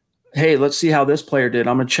go, hey, let's see how this player did.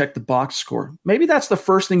 I'm going to check the box score. Maybe that's the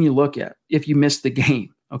first thing you look at if you miss the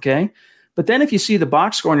game, okay? But then if you see the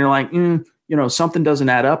box score and you're like, something doesn't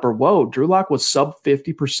add up, or whoa, Drew Lock was sub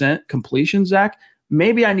 50% completion, Zach,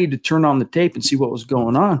 maybe I need to turn on the tape and see what was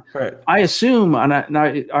going on. Right. I assume, and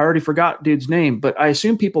I already forgot dude's name, but I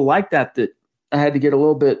assume people like that I had to get a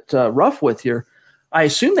little bit rough with here. I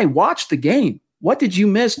assume they watched the game. What did you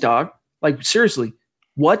miss, dog? Like, seriously.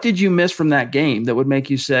 What did you miss from that game that would make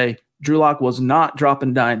you say Drew Lock was not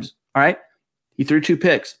dropping dimes? All right. He threw 2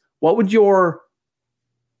 picks. What would your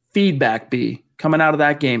feedback be coming out of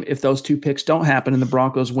that game if those 2 picks don't happen and the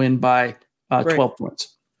Broncos win by 12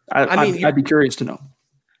 points? I'd be curious to know.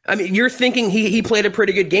 I mean, you're thinking he played a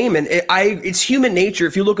pretty good game, and it's human nature.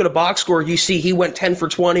 If you look at a box score, you see he went 10 for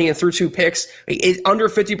 20 and threw 2 picks, under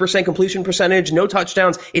 50% completion percentage, no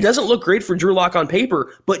touchdowns. It doesn't look great for Drew Lock on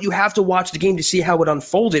paper, but you have to watch the game to see how it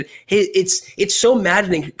unfolded. It's so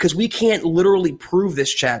maddening because we can't literally prove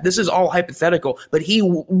this, Chad. This is all hypothetical, but he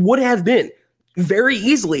would have been very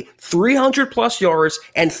easily 300 plus yards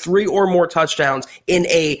and 3 or more touchdowns in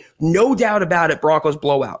a no doubt about it Broncos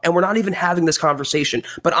blowout. And we're not even having this conversation,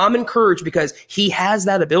 but I'm encouraged because he has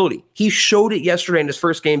that ability. He showed it yesterday in his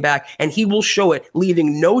first game back, and he will show it,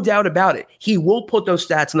 leaving no doubt about it. He will put those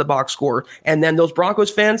stats in the box score. And then those Broncos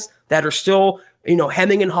fans that are still,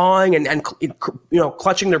 hemming and hawing and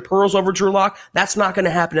clutching their pearls over Drew Lock, that's not going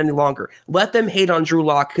to happen any longer. Let them hate on Drew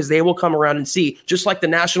Lock because they will come around and see, just like the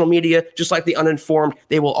national media, just like the uninformed,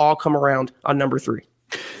 they will all come around on number 3.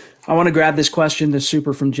 I want to grab this question, this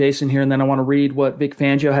super from Jason here, and then I want to read what Vic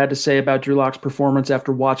Fangio had to say about Drew Lock's performance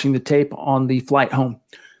after watching the tape on the flight home.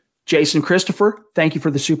 Jason Christopher, thank you for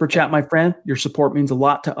the super chat, my friend. Your support means a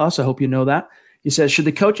lot to us. I hope you know that. He says, should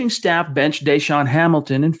the coaching staff bench Deshaun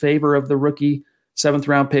Hamilton in favor of the rookie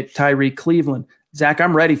 7th-round pick Tyrie Cleveland? Zach,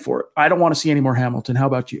 I'm ready for it. I don't want to see any more Hamilton. How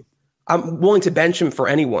about you? I'm willing to bench him for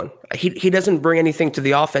anyone. He doesn't bring anything to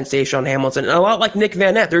the offense, Deshaun Hamilton. And a lot like Nick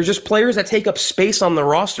Van Nett, they're just players that take up space on the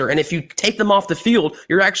roster. And if you take them off the field,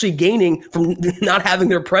 you're actually gaining from not having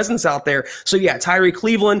their presence out there. So yeah, Tyrie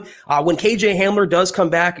Cleveland, when KJ Hamler does come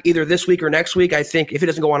back either this week or next week, I think if he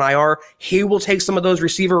doesn't go on IR, he will take some of those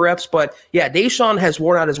receiver reps. But yeah, Deshaun has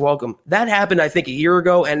worn out his welcome. That happened, I think, a year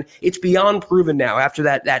ago, and it's beyond proven now after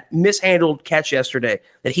that mishandled catch yesterday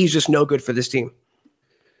that he's just no good for this team.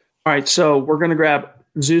 All right, so we're going to grab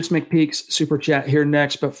Zeus McPeak's super chat here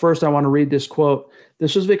next, but first I want to read this quote.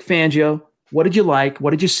 This was Vic Fangio. What did you like?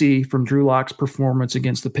 What did you see from Drew Lock's performance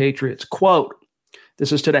against the Patriots? Quote,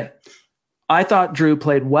 this is today. I thought Drew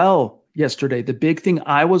played well yesterday. The big thing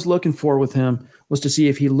I was looking for with him was to see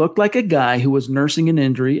if he looked like a guy who was nursing an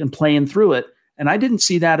injury and playing through it, and I didn't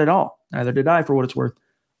see that at all. Neither did I, for what it's worth.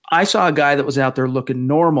 I saw a guy that was out there looking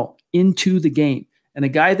normal into the game. And a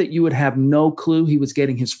guy that you would have no clue he was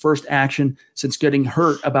getting his first action since getting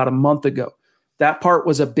hurt about a month ago. That part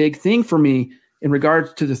was a big thing for me in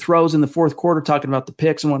regards to the throws in the fourth quarter, talking about the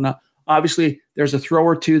picks and whatnot. Obviously, there's a throw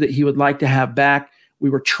or two that he would like to have back. We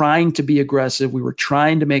were trying to be aggressive. We were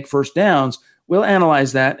trying to make first downs. We'll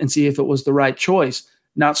analyze that and see if it was the right choice.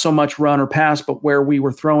 Not so much run or pass, but where we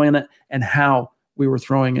were throwing it and how we were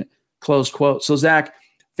throwing it, close quote. So, Zach,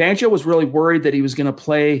 Fangio was really worried that he was going to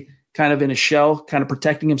play kind of in a shell, kind of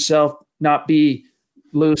protecting himself, not be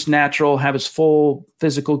loose, natural, have his full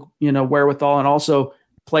physical, wherewithal, and also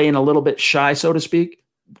playing a little bit shy, so to speak.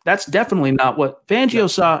 That's definitely not what Fangio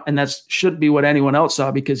saw, and that should be what anyone else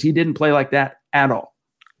saw because he didn't play like that at all.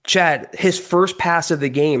 Chad, his first pass of the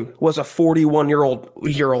game was a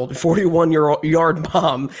 41-yard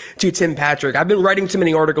bomb to Tim Patrick. I've been writing too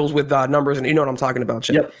many articles with numbers, and you know what I'm talking about,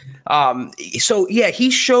 Chad. Yep. So, yeah, he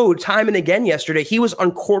showed time and again yesterday. He was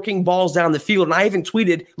uncorking balls down the field, and I even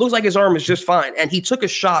tweeted, looks like his arm is just fine. And he took a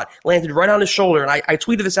shot, landed right on his shoulder, and I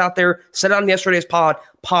tweeted this out there, said it on yesterday's pod,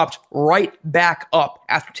 popped right back up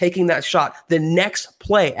after taking that shot. The next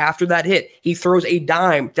play after that hit, he throws a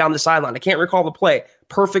dime down the sideline. I can't recall the play.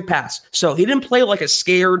 Perfect pass. So he didn't play like a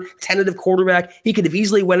scared, tentative quarterback. He could have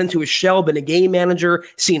easily went into his shell, been a game manager,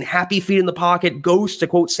 seen happy feet in the pocket, ghost, to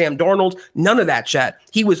quote Sam Darnold. None of that, Chet.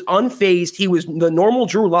 He was unfazed. He was the normal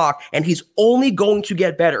Drew Lock, and he's only going to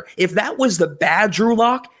get better. If that was the bad Drew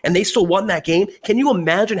Lock and they still won that game, can you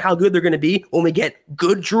imagine how good they're going to be when we get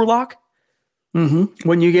good Drew Lock? Mm-hmm.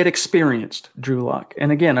 When you get experienced Drew Lock.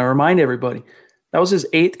 And again, I remind everybody, that was his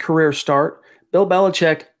 8th career start. Bill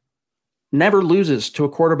Belichick never loses to a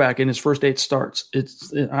quarterback in his first 8 starts.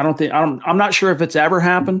 I'm not sure if it's ever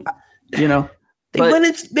happened, They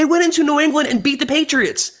went into New England and beat the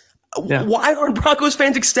Patriots. Yeah. Why aren't Broncos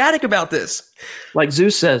fans ecstatic about this? Like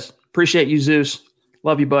Zeus says, appreciate you, Zeus.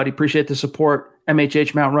 Love you, buddy. Appreciate the support.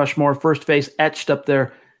 MHH Mount Rushmore, first face etched up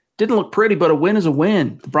there. Didn't look pretty, but a win is a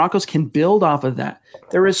win. The Broncos can build off of that.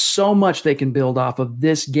 There is so much they can build off of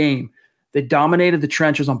this game. They dominated the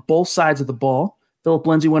trenches on both sides of the ball. Philip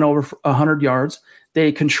Lindsay went over 100 yards.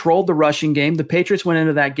 They controlled the rushing game. The Patriots went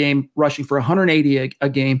into that game rushing for 180 a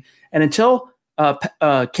game. And until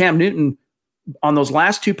Cam Newton, on those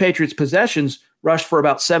last 2 Patriots possessions, rushed for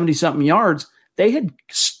about 70-something yards, they had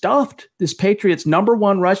stuffed this Patriots' number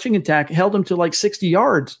 1 rushing attack, held them to like 60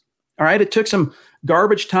 yards. All right, it took some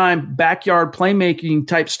garbage time, backyard playmaking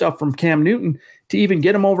type stuff from Cam Newton to even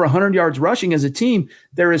get him over 100 yards rushing as a team.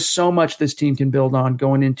 There is so much this team can build on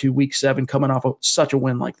going into week 7, coming off of such a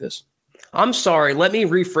win like this. I'm sorry. Let me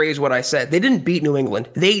rephrase what I said. They didn't beat New England.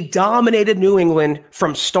 They dominated New England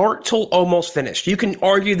from start till almost finished. You can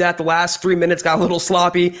argue that the last 3 minutes got a little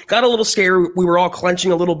sloppy, got a little scary. We were all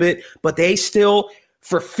clenching a little bit, but they still,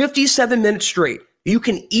 for 57 minutes straight, you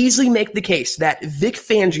can easily make the case that Vic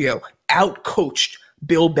Fangio outcoached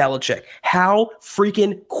Bill Belichick. How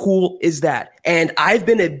freaking cool is that? And I've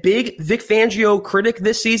been a big Vic Fangio critic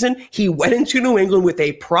this season. He went into New England with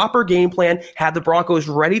a proper game plan, had the Broncos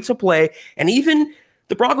ready to play, and even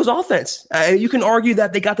the Broncos offense. You can argue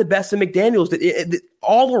that they got the best of McDaniels.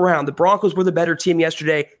 All around, the Broncos were the better team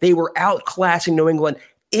yesterday. They were outclassing New England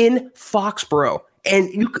in Foxborough.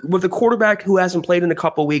 And with a quarterback who hasn't played in a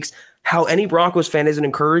couple of weeks, how any Broncos fan isn't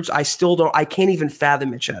encouraged, I can't even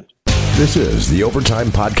fathom it, Chad. This is the Overtime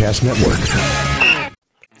Podcast Network.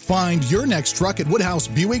 Find your next truck at Woodhouse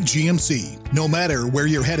Buick GMC. No matter where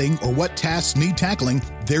you're heading or what tasks need tackling,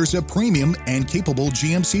 there's a premium and capable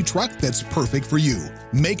GMC truck that's perfect for you.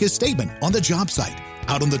 Make a statement on the job site,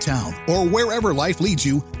 out on the town, or wherever life leads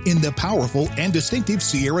you in the powerful and distinctive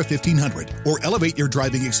Sierra 1500, or elevate your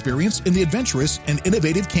driving experience in the adventurous and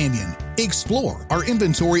innovative Canyon. Explore our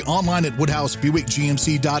inventory online at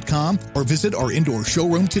WoodhouseBuickGMC.com or visit our indoor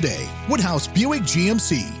showroom today. Woodhouse Buick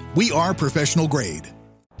GMC. We are professional grade.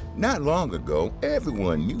 Not long ago,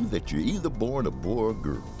 everyone knew that you're either born a boy or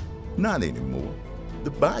girl. Not anymore.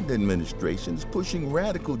 The Biden administration is pushing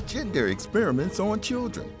radical gender experiments on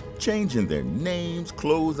children, changing their names,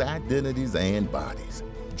 clothes, identities, and bodies.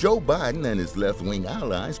 Joe Biden and his left-wing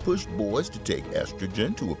allies push boys to take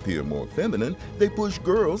estrogen to appear more feminine. They push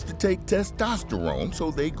girls to take testosterone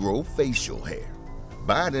so they grow facial hair.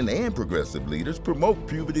 Biden and progressive leaders promote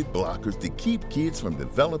puberty blockers to keep kids from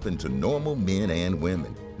developing to normal men and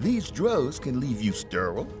women. These drugs can leave you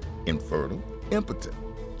sterile, infertile, impotent.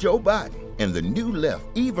 Joe Biden and the new left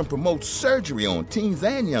even promote surgery on teens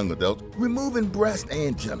and young adults, removing breasts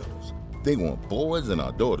and genitals. They want boys in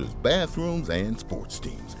our daughters' bathrooms and sports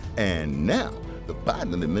teams. And now, the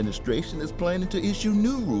Biden administration is planning to issue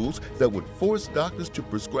new rules that would force doctors to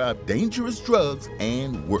prescribe dangerous drugs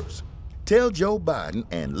and worse. Tell Joe Biden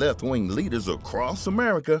and left-wing leaders across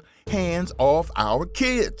America, hands off our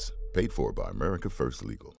kids. Paid for by America First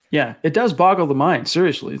Legal. Yeah, it does boggle the mind.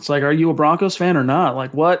 Seriously. It's like, are you a Broncos fan or not?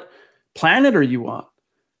 Like, what planet are you on?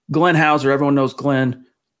 Glenn Hauser, everyone knows Glenn,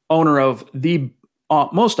 owner of the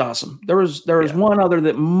most awesome. There was one other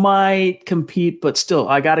that might compete, but still,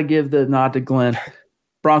 I got to give the nod to Glenn.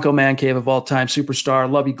 Bronco Man Cave of all time, superstar.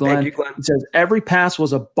 Love you, Glenn. Thank you, Glenn. He says, every pass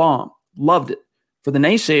was a bomb. Loved it. For the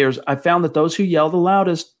naysayers, I found that those who yell the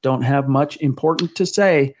loudest don't have much important to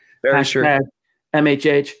say. Very true.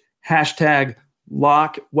 MHH, hashtag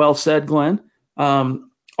lock. Well said, Glenn.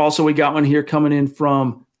 Also, we got one here coming in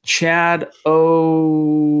from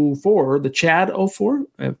Chad04, the Chad04,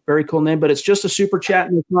 a very cool name, but it's just a super chat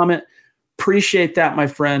in the comment. Appreciate that, my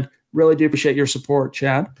friend. Really do appreciate your support,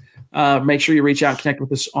 Chad. Make sure you reach out, connect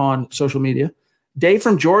with us on social media. Dave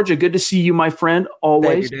from Georgia, good to see you, my friend.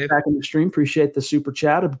 Always back in the stream. Appreciate the super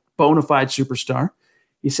chat, a bona fide superstar.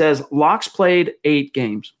 He says, Locks played 8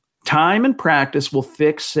 games. Time and practice will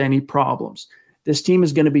fix any problems. This team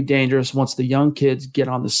is going to be dangerous once the young kids get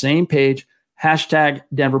on the same page. Hashtag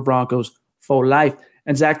Denver Broncos for life.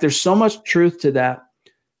 And Zach, there's so much truth to that.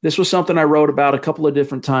 This was something I wrote about a couple of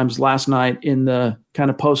different times last night in the kind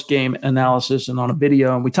of post-game analysis and on a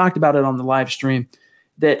video. And we talked about it on the live stream,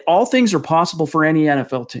 that all things are possible for any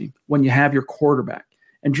NFL team when you have your quarterback.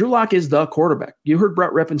 And Drew Lock is the quarterback. You heard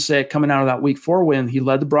Brett Rippon say it coming out of that Week 4 win. He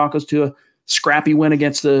led the Broncos to a scrappy win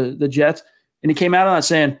against the Jets. And he came out of that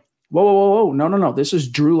saying, whoa, no. This is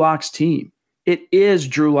Drew Lock's team. It is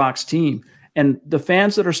Drew Lock's team. And the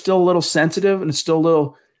fans that are still a little sensitive and still a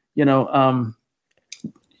little,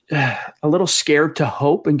 a little scared to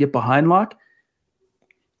hope and get behind Lock,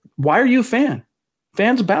 why are you a fan?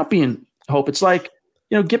 Fans about being hope. It's like,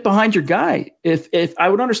 get behind your guy. If I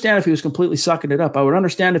would understand if he was completely sucking it up. I would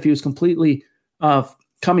understand if he was completely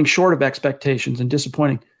coming short of expectations and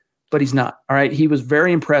disappointing, but he's not. All right. He was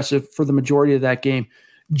very impressive for the majority of that game.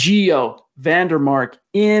 Gio Vandermark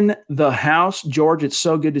in the house. George, it's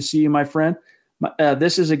so good to see you, my friend.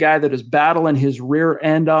 This is a guy that is battling his rear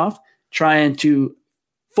end off, trying to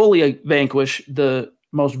fully vanquish the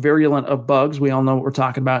most virulent of bugs. We all know what we're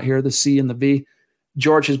talking about here, the C and the V.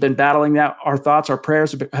 George has been battling that. Our thoughts, our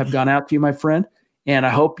prayers have gone out to you, my friend. And I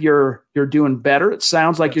hope you're doing better. It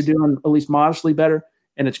sounds like you're doing at least modestly better.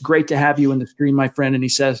 And it's great to have you in the stream, my friend. And he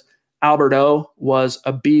says, Albert O was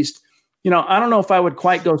a beast. I don't know if I would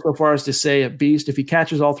quite go so far as to say a beast. If he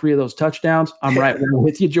catches all 3 of those touchdowns, I'm right there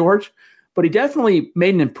with you, George. But he definitely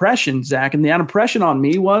made an impression, Zach. And the impression on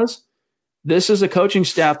me was this is a coaching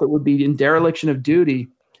staff that would be in dereliction of duty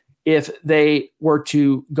if they were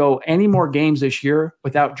to go any more games this year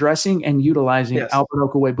without dressing and utilizing Albert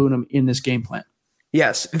Okwuegbunam in this game plan.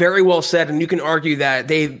 Yes, very well said. And you can argue that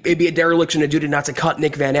it'd be a dereliction of duty not to cut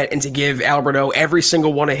Nick Van Nett and to give Alberto every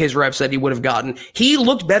single one of his reps that he would have gotten. He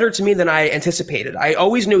looked better to me than I anticipated. I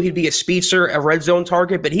always knew he'd be a speedster, a red zone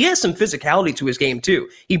target, but he has some physicality to his game too.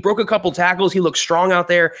 He broke a couple tackles. He looks strong out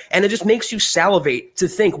there, and it just makes you salivate to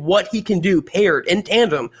think what he can do paired in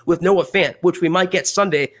tandem with Noah Fant, which we might get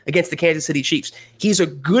Sunday against the Kansas City Chiefs. He's a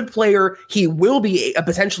good player. He will be a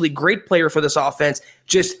potentially great player for this offense.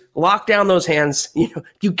 Just lock down those hands.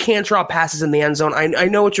 You can't drop passes in the end zone. I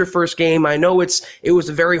know it's your first game. I know it was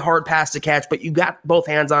a very hard pass to catch, but you got both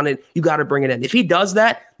hands on it. You got to bring it in. If he does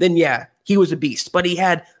that, then yeah, he was a beast. But he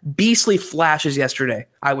had beastly flashes yesterday,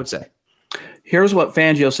 I would say. Here's what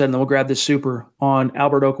Fangio said, and then we'll grab this super on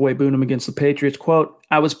Albert Okwuegbunam against the Patriots. Quote,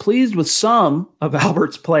 "I was pleased with some of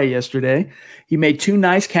Albert's play yesterday. He made 2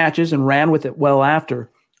 nice catches and ran with it well after.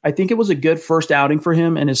 I think it was a good first outing for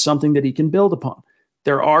him and is something that he can build upon.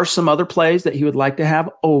 There are some other plays that he would like to have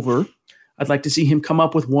over. I'd like to see him come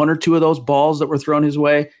up with 1 or 2 of those balls that were thrown his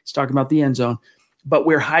way." He's talking about the end zone. "But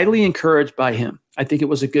we're highly encouraged by him. I think it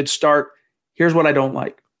was a good start. Here's what I don't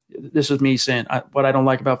like." This is me saying what I don't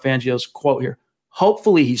like about Fangio's quote here.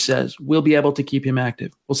 "Hopefully," he says, "we'll be able to keep him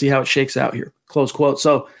active. We'll see how it shakes out here." Close quote.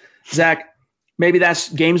 So, Zach, maybe that's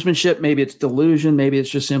gamesmanship. Maybe it's delusion. Maybe it's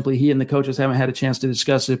just simply he and the coaches haven't had a chance to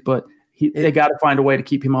discuss it, but they got to find a way to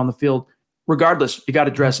keep him on the field. Regardless, you got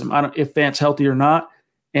to dress him. I don't if Fant's healthy or not,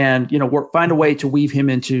 and find a way to weave him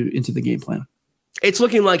into the game plan. It's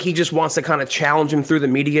looking like he just wants to kind of challenge him through the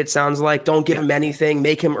media, it sounds like. Don't give him anything.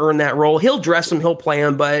 Make him earn that role. He'll dress him. He'll play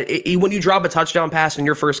him. But when you drop a touchdown pass in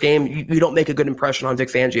your first game, you don't make a good impression on Vic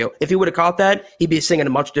Fangio. If he would have caught that, he'd be singing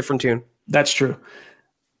a much different tune. That's true.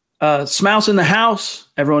 Smouse in the house.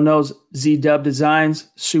 Everyone knows Z-Dub Designs,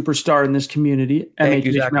 superstar in this community.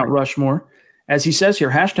 MHH Mount Rushmore. As he says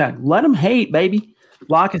here, hashtag, let him hate, baby.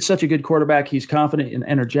 Locke is such a good quarterback. He's confident and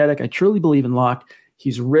energetic. I truly believe in Locke.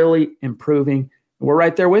 He's really improving. We're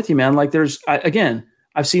right there with you, man. Like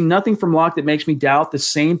I've seen nothing from Locke that makes me doubt the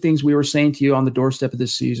same things we were saying to you on the doorstep of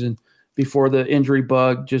this season before the injury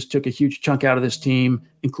bug just took a huge chunk out of this team,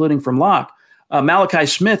 including from Locke. Malachi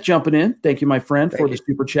Smith jumping in. Thank you, my friend, for the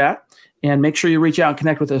super chat. And make sure you reach out and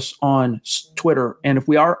connect with us on Twitter. And if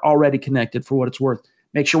we are already connected, for what it's worth,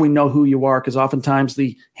 make sure we know who you are, because oftentimes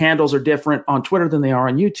the handles are different on Twitter than they are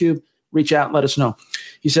on YouTube. Reach out and let us know.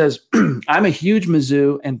 He says, "I'm a huge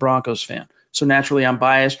Mizzou and Broncos fan, so naturally I'm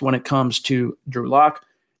biased when it comes to Drew Lock.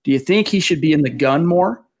 Do you think he should be in the gun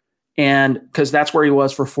more? And because that's where he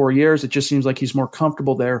was for 4 years, it just seems like he's more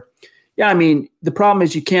comfortable there." Yeah, I mean, the problem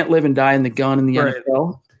is you can't live and die in the gun in the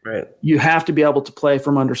NFL. Right. You have to be able to play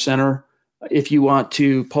from under center if you want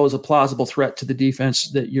to pose a plausible threat to the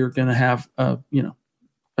defense that you're going to have,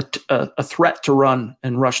 a threat to run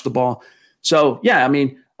and rush the ball. So, yeah, I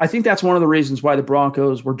mean, I think that's one of the reasons why the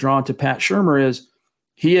Broncos were drawn to Pat Shurmur is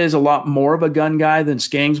he is a lot more of a gun guy than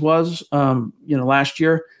Skangs was, last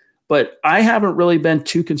year. But I haven't really been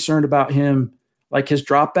too concerned about him, like his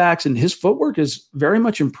dropbacks, and his footwork is very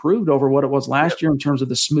much improved over what it was last year in terms of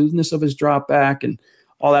the smoothness of his dropback and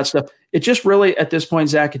all that stuff. It just really, at this point,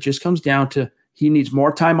 Zach, it just comes down to he needs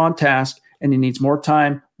more time on task and he needs more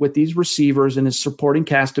time with these receivers and his supporting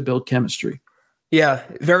cast to build chemistry. Yeah,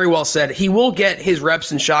 very well said. He will get his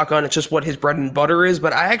reps in shotgun. It's just what his bread and butter is.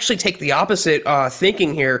 But I actually take the opposite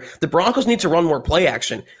thinking here. The Broncos need to run more play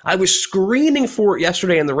action. I was screaming for it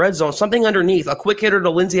yesterday in the red zone. Something underneath, a quick hitter to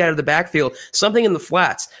Lindsey out of the backfield, something in the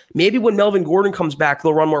flats. Maybe when Melvin Gordon comes back,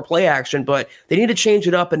 they'll run more play action. But they need to change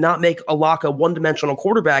it up and not make a Locke a one-dimensional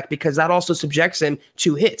quarterback, because that also subjects him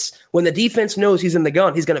to hits. When the defense knows he's in the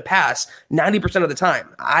gun, he's going to pass 90% of the time.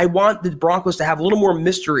 I want the Broncos to have a little more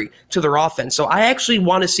mystery to their offense. So I actually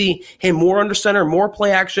want to see him more under center, more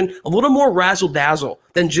play action, a little more razzle-dazzle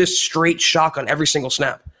than just straight shotgun every single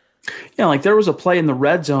snap. Yeah, like there was a play in the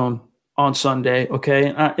red zone on Sunday,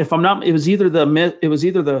 okay? If I'm not, it was either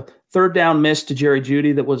the third down miss to Jerry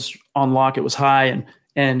Jeudy that was on Locke. It was high,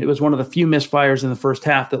 and it was one of the few misfires in the first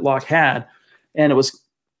half that Locke had. And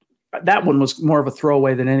that one was more of a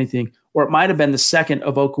throwaway than anything, or it might have been the second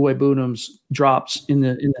of Okwuegbunam's drops in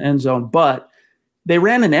the end zone, but they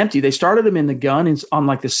ran an empty. They started him in the gun on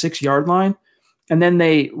like the 6-yard line. And then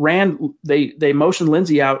they motioned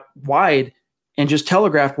Lindsey out wide and just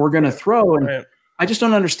telegraphed, we're going to throw. And right. I just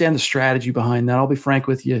don't understand the strategy behind that. I'll be frank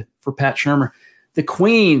with you for Pat Shurmur. The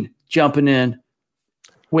Queen jumping in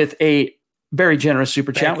with a very generous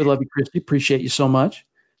super chat. We love you, Christy. Appreciate you so much.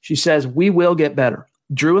 She says, "We will get better.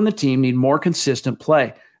 Drew and the team need more consistent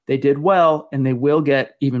play. They did well, and they will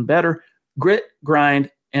get even better. Grit, grind,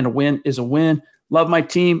 and a win is a win. Love my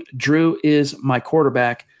team. Drew is my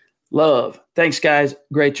quarterback. Love. Thanks, guys.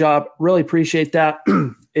 Great job. Really appreciate that.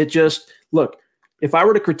 It just, look, if I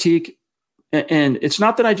were to critique, and it's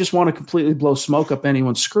not that I just want to completely blow smoke up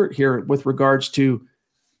anyone's skirt here with regards to,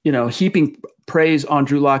 heaping praise on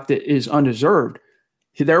Drew Lock that is undeserved.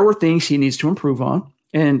 There were things he needs to improve on.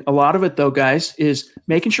 And a lot of it, though, guys, is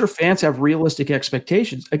making sure fans have realistic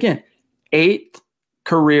expectations. Again, 8th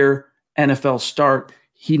career NFL start.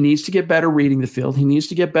 He needs to get better reading the field. He needs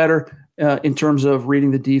to get better in terms of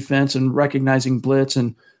reading the defense and recognizing blitz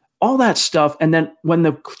and all that stuff. And then when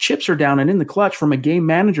the chips are down and in the clutch from a game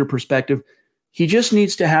manager perspective, he just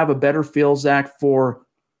needs to have a better feel, Zach, for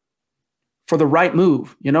the right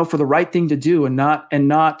move, for the right thing to do and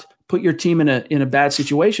not put your team in a bad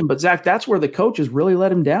situation. But Zach, that's where the coaches really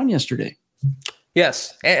let him down yesterday.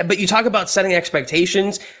 Yes, but you talk about setting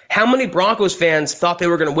expectations. How many Broncos fans thought they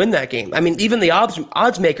were going to win that game? I mean, even the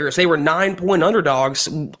odds makers, they were 9-point underdogs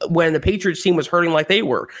when the Patriots team was hurting like they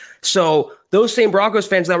were. So those same Broncos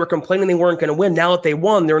fans that were complaining they weren't going to win, now that they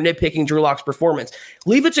won, they're nitpicking Drew Lock's performance.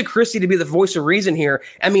 Leave it to Christy to be the voice of reason here.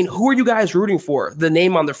 I mean, who are you guys rooting for? The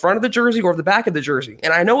name on the front of the jersey or the back of the jersey?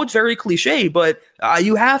 And I know it's very cliche, but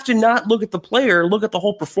you have to not look at the player, look at the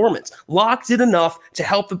whole performance. Lock did enough to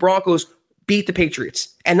help the Broncos beat the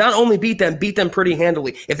Patriots, and not only beat them pretty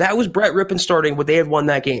handily. If that was Brett Rippon starting, would they have won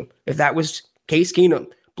that game? If that was Case Keenum,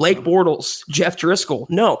 Blake Bortles, Jeff Driscoll,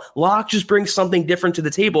 no. Lock just brings something different to the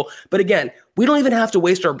table. But again, we don't even have to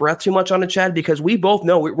waste our breath too much on it, Chad, because we both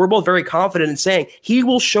know, we're both very confident in saying he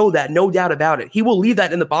will show that, no doubt about it. He will leave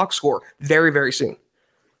that in the box score very, very soon.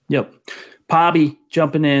 Yep. Pobby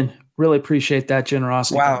jumping in. Really appreciate that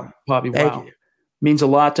generosity. Wow. Pobby, wow. Thank you. Means a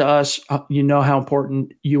lot to us. You know how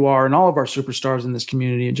important you are and all of our superstars in this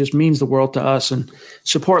community. It just means the world to us. And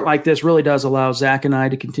support like this really does allow Zach and I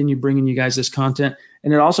to continue bringing you guys this content.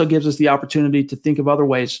 And it also gives us the opportunity to think of other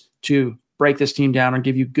ways to break this team down and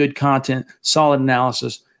give you good content, solid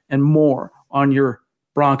analysis, and more on your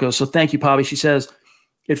Broncos. So thank you, Pobby. She says,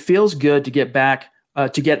 it feels good to get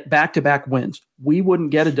back-to-back wins. We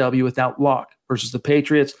wouldn't get a W without Lock versus the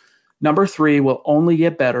Patriots. Number 3 will only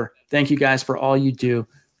get better. Thank you guys for all you do.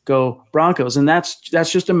 Go Broncos. And that's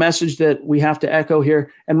just a message that we have to echo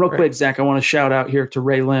here. And real quick, Zach, I want to shout out here to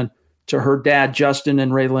Ray Lynn, to her dad, Justin,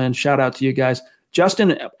 and Ray Lynn. Shout out to you guys.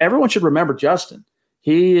 Justin, everyone should remember Justin.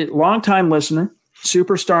 He, longtime listener,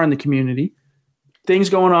 superstar in the community. Things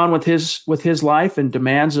going on with his life and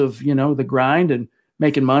demands of, the grind and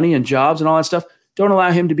making money and jobs and all that stuff. Don't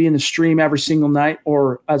allow him to be in the stream every single night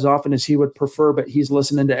or as often as he would prefer, but he's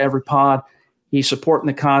listening to every pod. He's supporting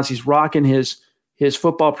the cause. He's rocking his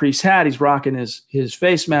football priest hat. He's rocking his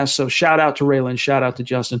face mask. So shout out to Raylan. Shout out to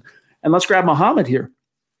Justin. And let's grab Muhammad here.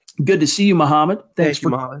 Good to see you, Muhammad. Thanks for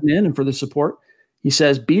coming in and for the support. He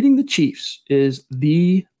says, beating the Chiefs is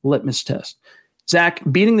the litmus test. Zach,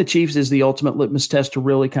 beating the Chiefs is the ultimate litmus test to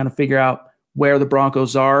really kind of figure out where the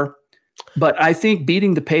Broncos are. But I think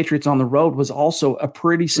beating the Patriots on the road was also a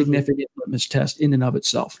pretty significant litmus test in and of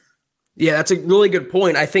itself. Yeah, that's a really good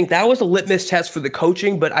point. I think that was a litmus test for the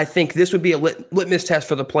coaching, but I think this would be a litmus test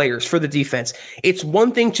for the players, for the defense. It's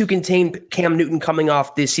one thing to contain Cam Newton coming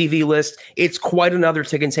off the CV list. It's quite another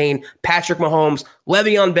to contain Patrick Mahomes,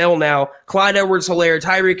 Le'Veon Bell now, Clyde Edwards-Helaire,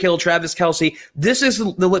 Tyreek Hill, Travis Kelce. This is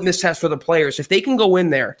the litmus test for the players. If they can go in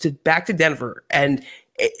there back to Denver and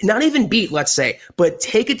not even beat, let's say, but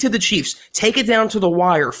take it to the Chiefs, take it down to the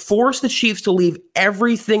wire, force the Chiefs to leave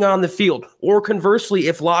everything on the field. Or conversely,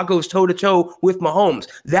 if Law goes toe-to-toe with Mahomes,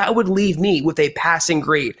 that would leave me with a passing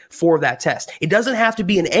grade for that test. It doesn't have to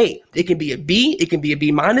be an A. It can be a B, it can be a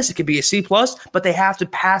B-, it can be a C+, but they have to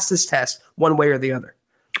pass this test one way or the other.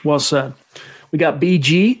 Well said. We got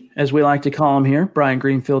BG, as we like to call him here, Brian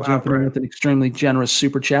Greenfield, jumping in with an extremely generous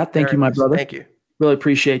super chat. Thank you, my brother. Thank you. Really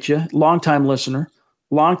appreciate you. Longtime listener.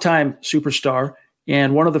 Longtime superstar,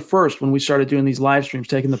 and one of the first when we started doing these live streams,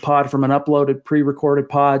 taking the pod from an uploaded, pre-recorded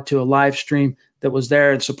pod to a live stream that was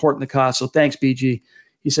there and supporting the cause. So thanks, BG.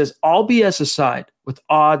 He says, all BS aside, with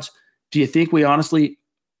odds, do you think we honestly,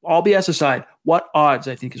 all BS aside, what odds,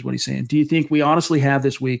 I think is what he's saying, do you think we honestly have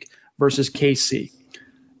this week versus KC?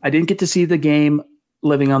 I didn't get to see the game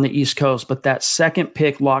living on the East Coast, but that second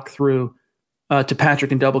pick lock through to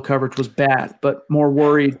Patrick in double coverage was bad, but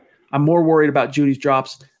I'm more worried about Judy's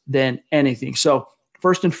drops than anything. So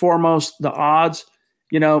first and foremost, the odds,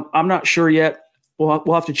 I'm not sure yet. We'll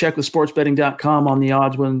have to check with sportsbetting.com on the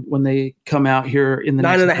odds when they come out here in the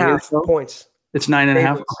 9.5 points. It's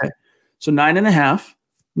 9.5. Okay. So 9.5,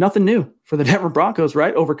 nothing new for the Denver Broncos,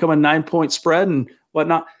 right? Overcome a 9-point spread and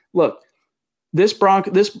whatnot. Look, this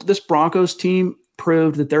Broncos team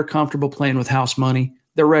proved that they're comfortable playing with house money.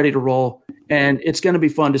 They're ready to roll, and it's going to be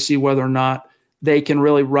fun to see whether or not they can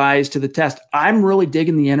really rise to the test. I'm really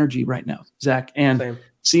digging the energy right now, Zach, and Same.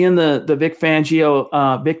 Seeing the Vic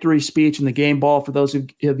Fangio victory speech and the game ball. For those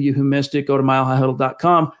of you who missed it, go to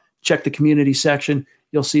milehighhuddle.com, check the community section.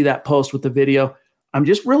 You'll see that post with the video. I'm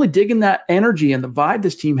just really digging that energy and the vibe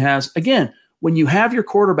this team has. Again, when you have your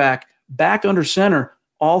quarterback back under center,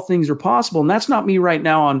 all things are possible. And that's not me right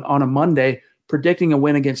now on a Monday predicting a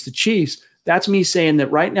win against the Chiefs. That's me saying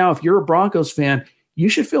that right now, if you're a Broncos fan, you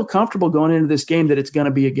should feel comfortable going into this game that it's going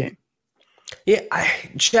to be a game. Yeah,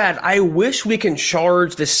 Chad, I wish we can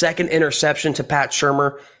charge the second interception to Pat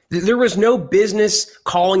Shurmur. There was no business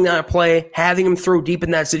calling that play, having him throw deep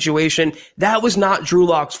in that situation. That was not Drew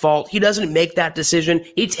Lock's fault. He doesn't make that decision.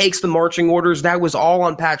 He takes the marching orders. That was all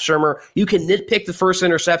on Pat Shurmur. You can nitpick the first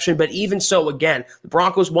interception, but even so, again, the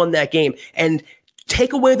Broncos won that game. And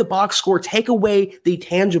take away the box score, take away the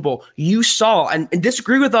tangible. You saw, and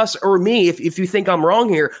disagree with us or me if you think I'm wrong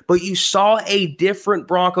here, but you saw a different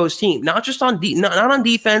Broncos team, not just on not on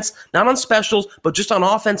defense, not on specials, but just on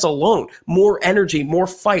offense alone. More energy, more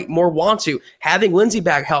fight, more want to. Having Lindsey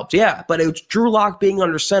back helped, yeah, but it was Drew Lock being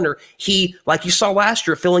under center. He, like you saw last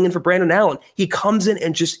year, filling in for Brandon Allen, he comes in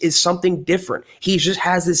and just is something different. He just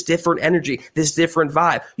has this different energy, this different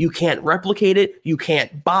vibe. You can't replicate it. You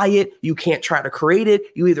can't buy it. You can't try to create it.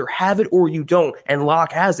 You either have it or you don't, and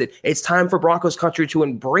Locke has it. It's time for Broncos country to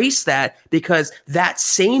embrace that, because that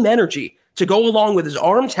same energy to go along with his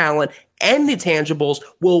arm talent and the tangibles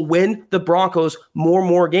will win the Broncos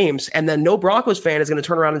more games. And then no Broncos fan is going to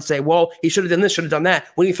turn around and say, well, he should have done this, should have done that.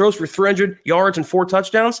 When he throws for 300 yards and 4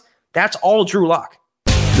 touchdowns, that's all Drew Lock.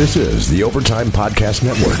 This is the Overtime Podcast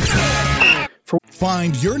Network.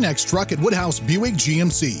 Find your next truck at Woodhouse Buick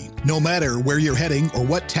GMC. No matter where you're heading or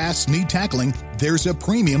what tasks need tackling, there's a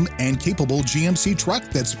premium and capable GMC truck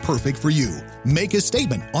that's perfect for you. Make a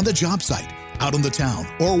statement on the job site, out on the town,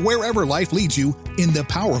 or wherever life leads you in the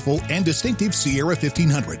powerful and distinctive Sierra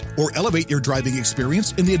 1500, or elevate your driving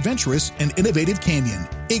experience in the adventurous and innovative Canyon.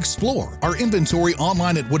 Explore our inventory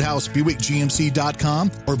online at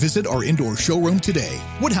WoodhouseBuickGMC.com or visit our indoor showroom today.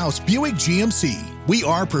 Woodhouse Buick GMC. We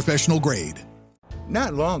are professional grade.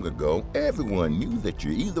 Not long ago, everyone knew that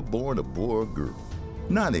you're either born a boy or girl.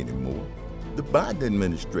 Not anymore. The Biden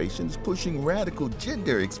administration is pushing radical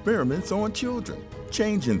gender experiments on children,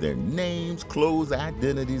 changing their names, clothes,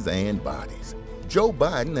 identities, and bodies. Joe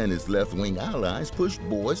Biden and his left-wing allies push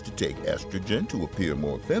boys to take estrogen to appear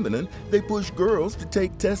more feminine. They push girls to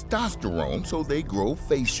take testosterone so they grow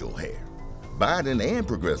facial hair. Biden and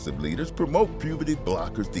progressive leaders promote puberty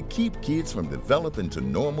blockers to keep kids from developing to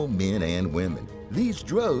normal men and women. These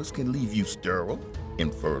drugs can leave you sterile,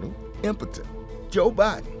 infertile, impotent. Joe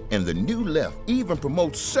Biden and the new left even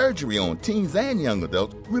promote surgery on teens and young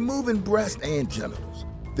adults, removing breasts and genitals.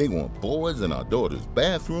 They want boys in our daughters'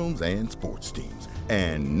 bathrooms and sports teams.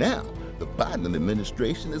 And now, the Biden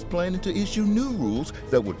administration is planning to issue new rules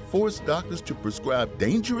that would force doctors to prescribe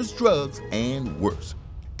dangerous drugs and worse.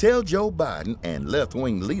 Tell Joe Biden and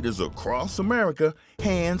left-wing leaders across America,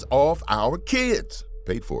 hands off our kids.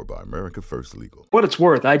 Paid for by America First Legal. What it's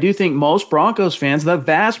worth, I do think most Broncos fans, the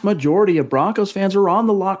vast majority of Broncos fans, are on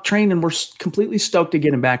the Lock train, and we're completely stoked to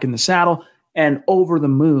get him back in the saddle and over the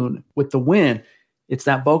moon with the win. It's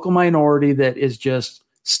that vocal minority that is just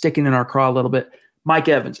sticking in our craw a little bit. Mike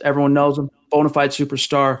Evans, everyone knows him, bona fide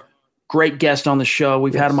superstar, great guest on the show.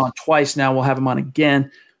 We've had him on twice now. We'll have him on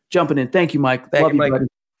again. Jumping in. Thank you, Mike. Thank Love you, Mike. buddy.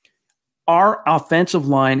 Our offensive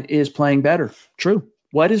line is playing better. True.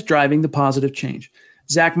 What is driving the positive change?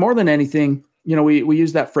 Zach, more than anything, we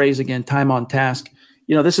use that phrase again, time on task.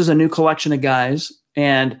 This is a new collection of guys,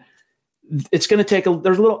 and it's going to take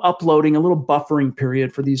there's a little uploading, a little buffering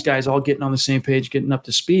period for these guys all getting on the same page, getting up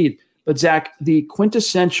to speed. But Zach, the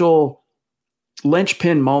quintessential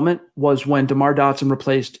linchpin moment was when DeMar Dotson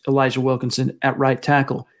replaced Elijah Wilkinson at right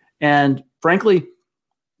tackle. And frankly,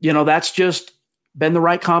 that's just been the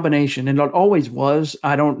right combination, and it always was.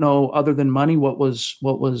 I don't know, other than money, what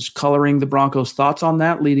was coloring the Broncos' thoughts on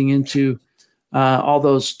that leading into all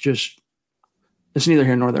those. Just, it's neither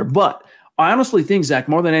here nor there. But I honestly think, Zach,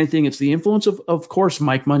 more than anything, it's the influence of course,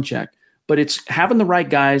 Mike Munchak, but it's having the right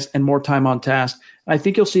guys and more time on task. I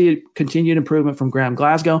think you'll see continued improvement from Graham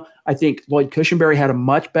Glasgow. I think Lloyd Cushenberry had a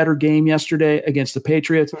much better game yesterday against the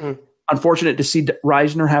Patriots. Mm-hmm. Unfortunate to see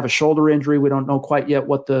Reisner have a shoulder injury. We don't know quite yet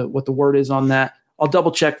what the word is on that. I'll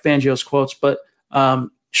double check Fangio's quotes, but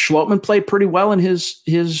Schlottman played pretty well in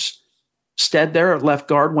his stead there at left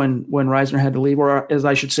guard when Reisner had to leave, or as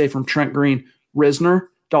I should say from Trent Green, Risner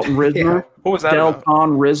Dalton Risner. Yeah. What was that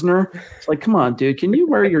Delton Risner. It's like, come on, dude. Can you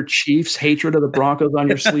wear your Chiefs' hatred of the Broncos on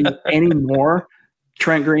your sleeve anymore?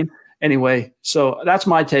 Trent Green. Anyway, so that's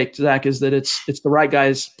my take, Zach, is that it's the right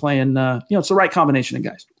guys playing. It's the right combination of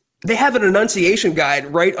guys. They have an enunciation guide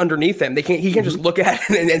right underneath them. He can just look at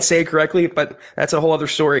it and say it correctly, but that's a whole other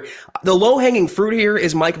story. The low-hanging fruit here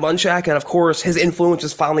is Mike Munchak, and of course, his influence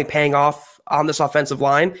is finally paying off on this offensive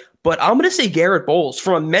line. But I'm going to say Garrett Bowles.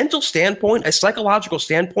 From a mental standpoint, a psychological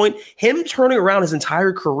standpoint, him turning around his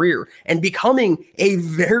entire career and becoming a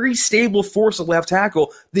very stable force at left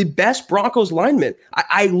tackle, the best Broncos lineman.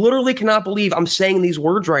 I literally cannot believe I'm saying these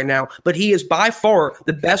words right now, but he is by far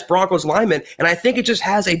the best Broncos lineman. And I think it just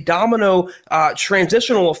has a domino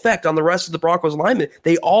transitional effect on the rest of the Broncos linemen.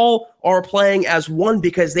 They all are playing as one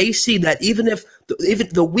because they see that even if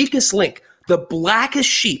the weakest link, the blackest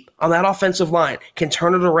sheep on that offensive line can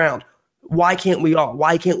turn it around. Why can't we all?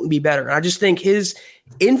 Why can't we be better? And I just think his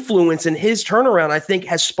influence and his turnaround, I think,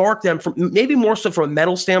 has sparked them from maybe more so from a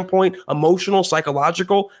mental standpoint, emotional,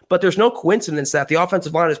 psychological, but there's no coincidence that the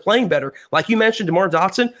offensive line is playing better. Like you mentioned, DeMar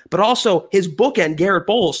Dotson, but also his bookend, Garrett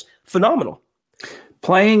Bowles, phenomenal.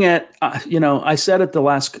 Playing at, I said it the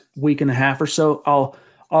last week and a half or so, I'll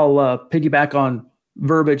piggyback on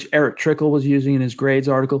verbiage Eric Trickle was using in his grades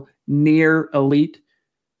article. Near elite.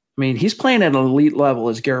 I mean, he's playing at an elite level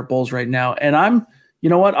as Garrett Bowles right now. And I'm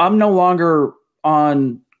no longer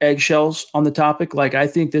on eggshells on the topic. Like, I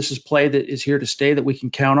think this is play that is here to stay that we can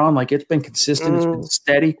count on. Like, it's been consistent. It's been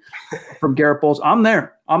steady from Garrett Bowles. I'm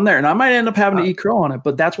there. And I might end up having to eat crow on it,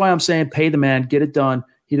 but that's why I'm saying pay the man, get it done.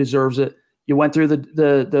 He deserves it. You went through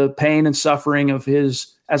the pain and suffering of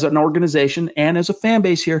his as an organization and as a fan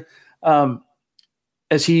base here.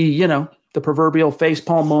 As he, the proverbial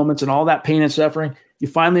facepalm moments and all that pain and suffering, you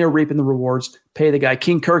finally are reaping the rewards. Pay the guy.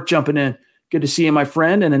 King Kirk jumping in. Good to see you, my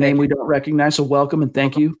friend, and a name we don't recognize, so welcome and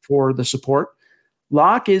thank you for the support.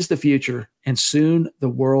 Locke is the future, and soon the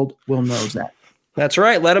world will know that. That's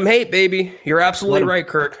right. Let them hate, baby. You're absolutely right,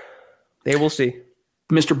 Kirk. They will see.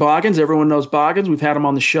 Mr. Boggins, everyone knows Boggins. We've had him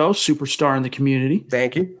on the show, superstar in the community.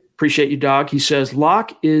 Thank you. Appreciate you, dog. He says,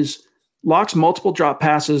 Locke was multiple dropped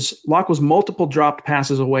passes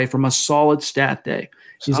away from a solid stat day.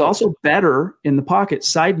 He's also better in the pocket.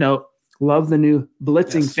 Side note, love the new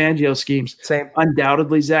blitzing Fangio schemes. Same.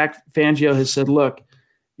 Undoubtedly, Zach Fangio has said, look,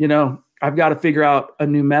 I've got to figure out a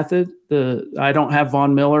new method. I don't have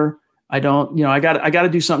Von Miller. I don't, I got to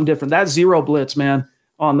do something different. That zero blitz, man,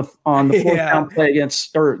 on the fourth down play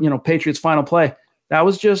against, Patriots final play. That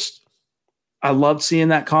was just, I loved seeing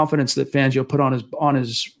that confidence that Fangio put on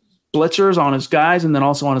his blitzers, on his guys, and then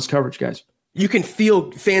also on his coverage guys. You can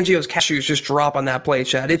feel Fangio's cashews just drop on that play,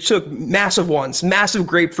 Chad. It took massive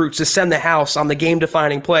grapefruits to send the house on the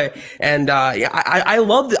game-defining play. And I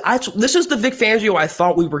love this is the Vic Fangio I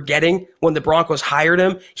thought we were getting when the Broncos hired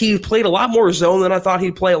him. He played a lot more zone than I thought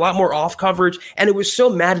he'd play, a lot more off coverage, and it was so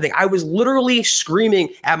maddening. I was literally screaming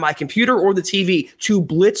at my computer or the TV to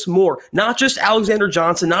blitz more. Not just Alexander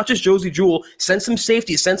Johnson, not just Josie Jewell. Send some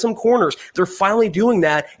safeties, send some corners. They're finally doing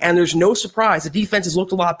that, and there's no surprise. The defense has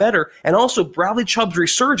looked a lot better, and also Bradley Chubb's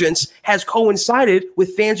resurgence has coincided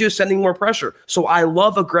with Fangio sending more pressure. So I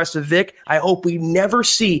love aggressive Vic. I hope we never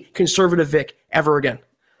see conservative Vic ever again.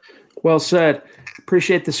 Well said.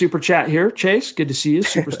 Appreciate the super chat here, Chase. Good to see you,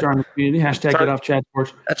 superstar in the community. Hashtag get off Chad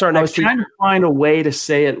Sports. That's our next. I was trying to find a way to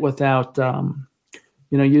say it without,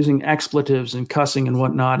 using expletives and cussing and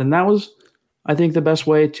whatnot, and that was, I think, the best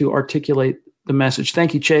way to articulate the message.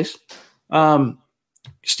 Thank you, Chase.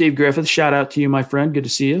 Steve Griffith, shout out to you, my friend. Good to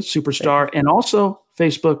see you, superstar, and also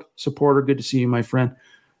Facebook supporter. Good to see you, my friend.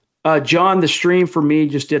 John, the stream for me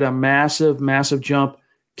just did a massive, massive jump.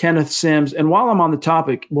 Kenneth Sims, and while I'm on the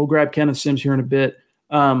topic, we'll grab Kenneth Sims here in a bit.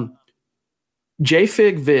 JFig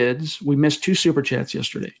Vids, we missed 2 super chats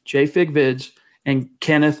yesterday. JFig Vids and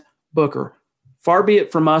Kenneth Booker. Far be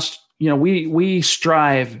it from us, we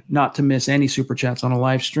strive not to miss any super chats on a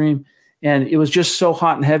live stream, and it was just so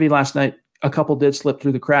hot and heavy last night. A couple did slip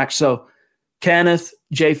through the cracks. So, Kenneth,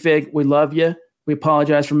 JFig, we love you. We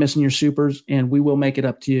apologize for missing your supers, and we will make it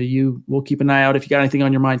up to you. We'll keep an eye out. If you got anything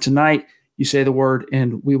on your mind tonight, you say the word,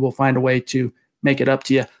 and we will find a way to make it up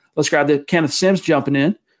to you. Let's grab the Kenneth Sims jumping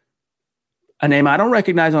in. A name I don't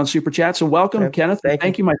recognize on Super Chat. So welcome, Kenneth.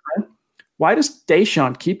 Thank you, my friend. Why does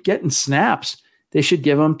Deshaun keep getting snaps? They should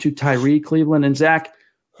give them to Tyree, Cleveland, and Zach.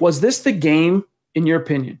 Was this the game, in your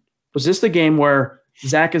opinion? Was this the game where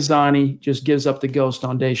Zach Azzani just gives up the ghost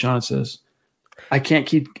on Deshaun and says, I can't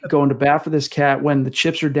keep going to bat for this cat when the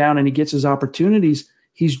chips are down and he gets his opportunities?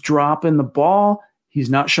 He's dropping the ball. He's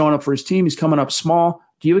not showing up for his team. He's coming up small.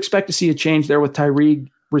 Do you expect to see a change there with Tyree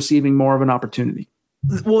receiving more of an opportunity?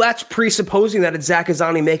 Well, that's presupposing that it's Zach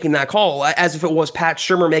Azzanni making that call, as if it was Pat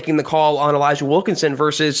Shurmur making the call on Elijah Wilkinson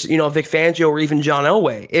versus, Vic Fangio or even John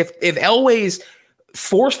Elway. If Elway's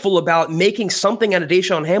forceful about making something out of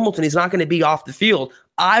Deshaun Hamilton, he's not going to be off the field.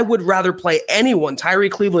 I would rather play anyone, Tyree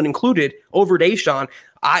Cleveland included, over Deshaun.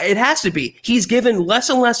 It has to be. He's given less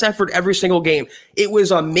and less effort every single game. It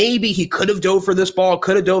was a maybe he could have dove for this ball,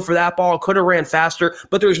 could have dove for that ball, could have ran faster,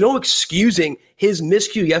 but there's no excusing his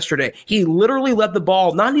miscue yesterday. He literally let the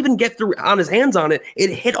ball not even get through on his hands on it. It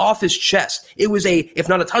hit off his chest. It was if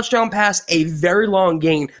not a touchdown pass, a very long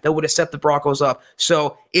gain that would have set the Broncos up.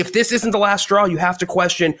 So if this isn't the last straw, you have to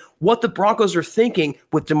question what the Broncos are thinking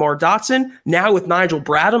with DeMar Dotson, now with Nigel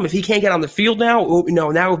Bradham. If he can't get on the field now,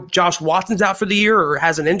 now Josh Watson's out for the year or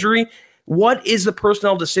has an injury. What is the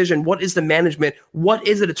personnel decision? What is the management? What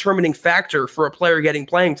is the determining factor for a player getting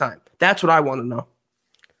playing time? That's what I want to know.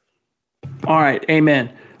 All right.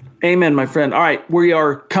 Amen. Amen, my friend. All right. We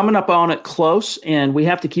are coming up on it close, and we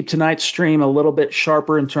have to keep tonight's stream a little bit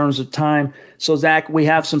sharper in terms of time. So, Zach, we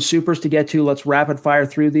have some supers to get to. Let's rapid fire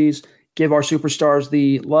through these, give our superstars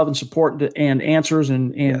the love and support and answers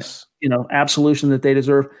and yes, absolution that they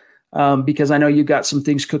deserve, because I know you got some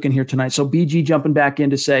things cooking here tonight. So BG jumping back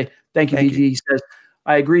in to say, thank you, BG. He says,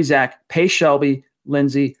 I agree, Zach. Pay Shelby,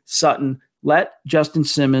 Lindsey, Sutton. Let Justin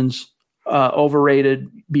Simmons, overrated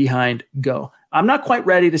behind, go. I'm not quite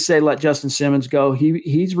ready to say let Justin Simmons go.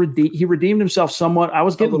 He redeemed himself somewhat. I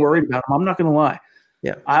was getting worried about him. I'm not going to lie.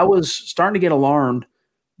 Yeah, I was starting to get alarmed,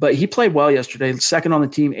 but he played well yesterday. Second on the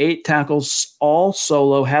team, 8 tackles, all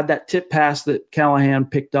solo. Had that tip pass that Callahan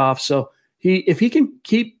picked off. So if he can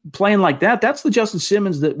keep playing like that, that's the Justin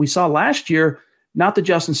Simmons that we saw last year, not the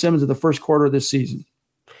Justin Simmons of the first quarter of this season.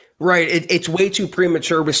 Right. It's way too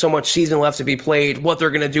premature with so much season left to be played, what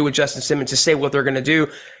they're going to do with Justin Simmons, to say what they're going to do.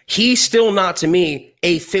 He's still not, to me,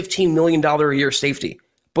 a $15 million a year safety,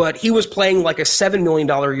 but he was playing like a $7 million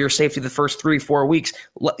a year safety the first 3-4 weeks.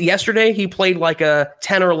 Yesterday, he played like a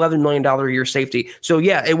 $10 or $11 million a year safety. So,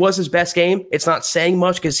 yeah, it was his best game. It's not saying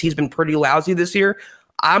much because he's been pretty lousy this year.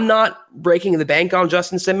 I'm not breaking the bank on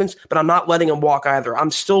Justin Simmons, but I'm not letting him walk either.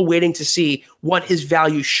 I'm still waiting to see what his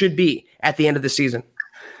value should be at the end of the season.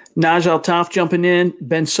 Naj Altaf jumping in.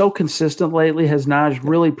 Been so consistent lately. Has Naj,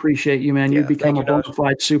 really appreciate you, man. You've become a bona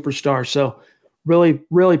fide superstar. So really,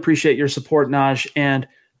 really appreciate your support, Naj. And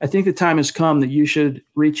I think the time has come that you should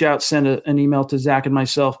reach out, send an email to Zach and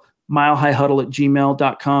myself,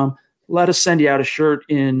 milehighhuddle@gmail.com. Let us send you out a shirt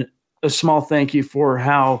in a small thank you for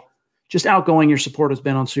how just outgoing your support has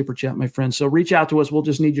been on Super Chat, my friend. So reach out to us. We'll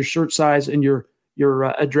just need your shirt size and your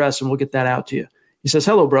address, and we'll get that out to you. He says,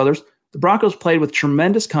 hello, brothers. The Broncos played with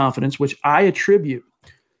tremendous confidence, which I attribute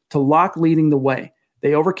to Locke leading the way.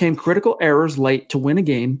 They overcame critical errors late to win a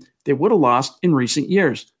game they would have lost in recent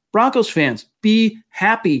years. Broncos fans, be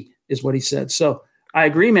happy, is what he said. So I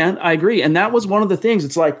agree, man. I agree. And that was one of the things.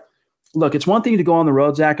 It's like, look, it's one thing to go on the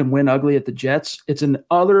road, Zach, and win ugly at the Jets. It's an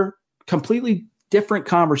other completely different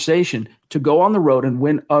conversation to go on the road and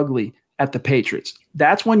win ugly at the Patriots.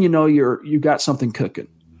 That's when you know you got something cooking.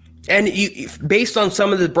 And based on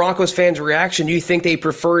some of the Broncos fans' reaction, you think they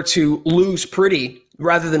prefer to lose pretty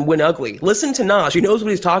rather than win ugly. Listen to Naj. He knows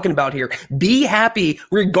what he's talking about here. Be happy,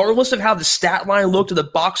 regardless of how the stat line looked or the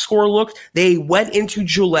box score looked. They went into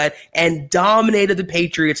Gillette and dominated the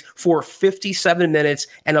Patriots for 57 minutes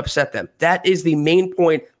and upset them. That is the main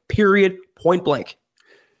point, period, point blank.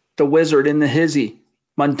 The Wizard in the hizzy.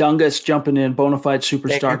 Mundungus jumping in, bona fide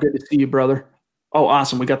superstar. Good to see you, brother. Oh,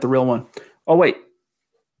 awesome. We got the real one. Oh, wait.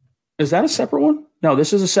 Is that a separate one? No,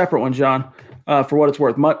 this is a separate one, John, for what it's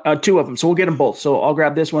worth. 2 of them. So we'll get them both. So I'll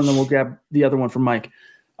grab this one, then we'll grab the other one from Mike.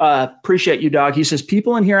 Appreciate you, dog. He says,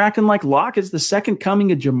 people in here acting like Locke is the second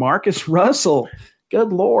coming of Jamarcus Russell.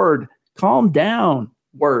 Good Lord. Calm down.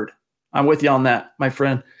 Word. I'm with you on that, my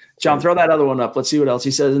friend. John, throw that other one up. Let's see what else. He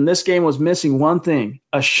says, and this game was missing one thing,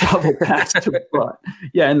 a shovel pass to the butt.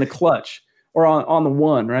 Yeah, in the clutch or on the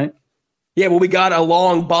one, right? Yeah, well, we got a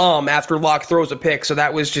long bomb after Locke throws a pick, so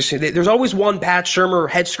that was just – there's always one Pat Shurmur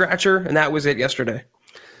head-scratcher, and that was it yesterday.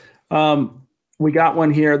 We got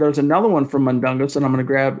one here. There's another one from Mundungus that I'm going to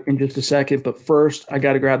grab in just a second, but first I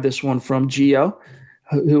got to grab this one from Gio,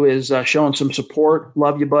 who is showing some support.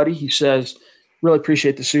 Love you, buddy. He says, really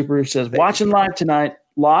appreciate the super. He says, watching live tonight,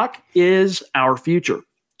 Locke is our future.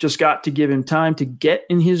 Just got to give him time to get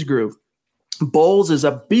in his groove. Bowles is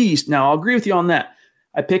a beast. Now, I'll agree with you on that.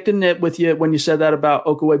 I picked a nit with you when you said that about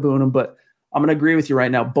Okwuegbunam, but I'm going to agree with you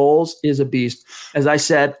right now. Bowles is a beast. As I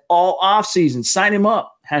said, all offseason, sign him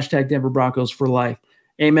up. # Denver Broncos for life.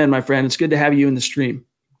 Amen, my friend. It's good to have you in the stream.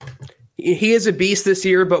 He is a beast this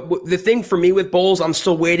year, but the thing for me with Bowles, I'm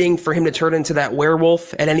still waiting for him to turn into that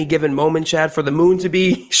werewolf at any given moment, Chad, for the moon to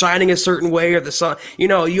be shining a certain way or the sun.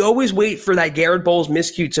 You always wait for that Garrett Bowles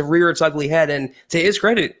miscue to rear its ugly head, and to his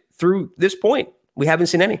credit, through this point, we haven't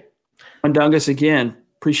seen any. Mundungus, again,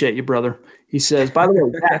 appreciate you, brother. He says, by the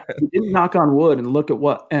way, Zach, you didn't knock on wood, and look at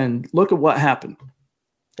what happened.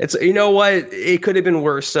 It's, you know what? It could have been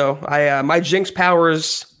worse. So my jinx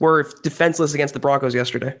powers were defenseless against the Broncos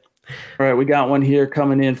yesterday. All right, we got one here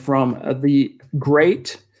coming in from the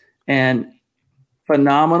great and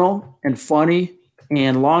phenomenal and funny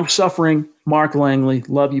and long-suffering Mark Langley.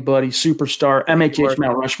 Love you, buddy. Superstar, MHH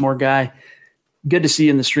Mount Rushmore guy. Good to see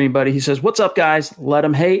you in the stream, buddy. He says, what's up, guys? Let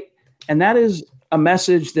them hate. And that is a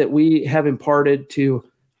message that we have imparted to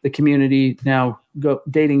the community now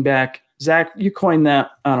dating back. Zach, you coined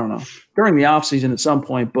that, I don't know, during the offseason at some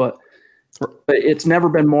point, but it's never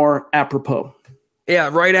been more apropos. Yeah,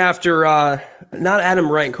 right after, not Adam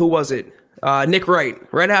Rank, who was it? Nick Wright.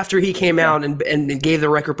 Right after he came out and gave the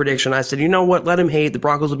record prediction, I said, you know what? Let him hate. The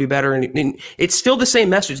Broncos will be better. And it's still the same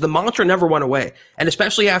message. The mantra never went away. And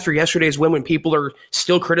especially after yesterday's win, when people are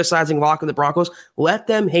still criticizing Locke and the Broncos, let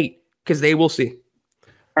them hate, because they will see.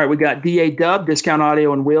 All right, we got D.A. Dub, Discount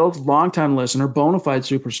Audio and Wheels, longtime listener, bona fide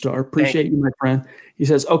superstar. Appreciate you, my friend. He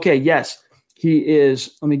says, okay, yes, he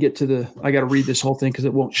is. Let me get to I got to read this whole thing because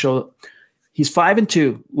it won't show up. He's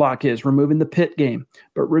 5-2, Locke is, removing the Pitt game.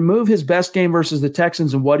 But remove his best game versus the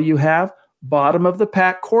Texans, and what do you have? Bottom of the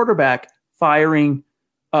pack quarterback firing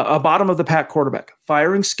a bottom of the pack quarterback.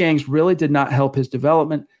 Firing Skanks really did not help his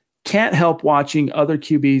development. Can't help watching other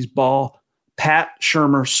QBs ball. Pat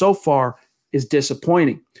Shurmur so far is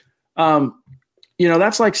disappointing.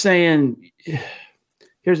 That's like saying,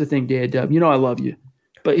 here's the thing, D.A.W., I love you.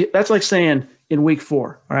 But that's like saying in week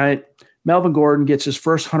 4, all right, Melvin Gordon gets his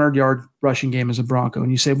first 100-yard rushing game as a Bronco.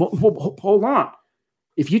 And you say, well, hold on.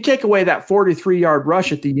 If you take away that 43-yard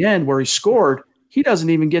rush at the end where he scored, he doesn't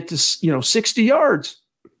even get to 60 yards.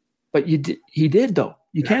 But he did, though.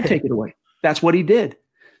 You can't take it away. That's what he did.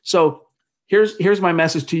 So here's my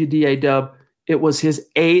message to you, D.A.W. It was his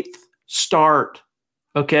 8th start,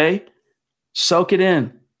 okay? Soak it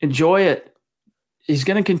in. Enjoy it. He's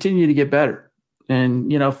going to continue to get better.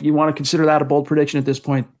 And, if you want to consider that a bold prediction at this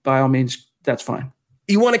point, by all means, that's fine.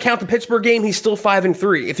 You want to count the Pittsburgh game, he's still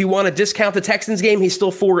 5-3. If you want to discount the Texans game, he's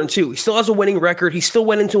still 4-2. He still has a winning record. He still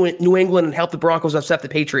went into New England and helped the Broncos upset the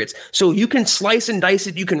Patriots. So you can slice and dice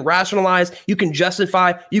it. You can rationalize. You can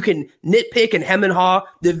justify. You can nitpick and hem and haw.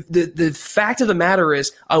 The fact of the matter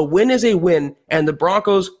is, a win is a win, and the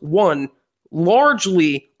Broncos won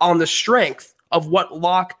largely on the strength of what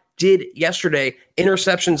Locke did yesterday,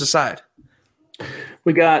 interceptions aside.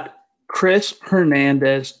 We got Chris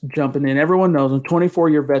Hernandez jumping in. Everyone knows him,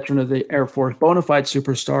 24-year veteran of the Air Force, bona fide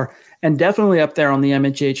superstar, and definitely up there on the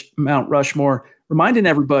MHH Mount Rushmore. Reminding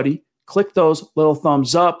everybody, click those little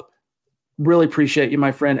thumbs up. Really appreciate you,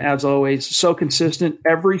 my friend, as always. So consistent.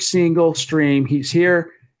 Every single stream, he's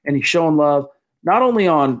here, and he's showing love, not only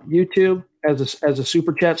on YouTube as a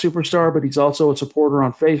Super Chat superstar, but he's also a supporter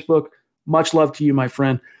on Facebook. Much love to you, my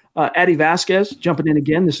friend. Eddie Vasquez jumping in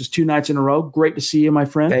again. This is 2 nights in a row. Great to see you, my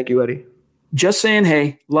friend. Thank you, Eddie. Just saying,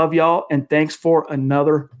 hey, love y'all, and thanks for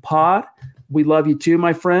another pod. We love you too,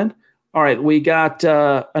 my friend. All right, we got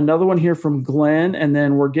another one here from Glenn, and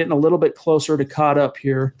then we're getting a little bit closer to caught up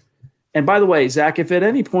here. And by the way, Zach, if at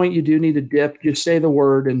any point you do need a dip, just say the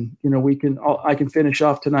word, and I can finish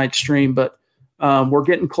off tonight's stream. But we're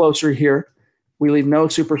getting closer here. We leave no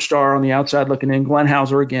superstar on the outside looking in. Glenn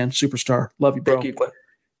Hauser again, superstar. Love you, bro. Thank you, Glenn.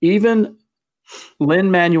 Even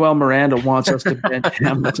Lin-Manuel Miranda wants us to bench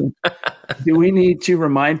Hamilton. Do we need to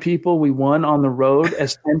remind people we won on the road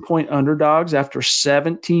as 10-point underdogs after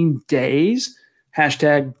 17 days?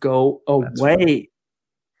 # go away.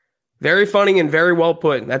 Very funny and very well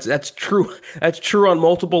put. That's true. That's true on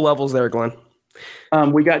multiple levels there, Glenn.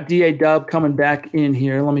 We got D.A. coming back in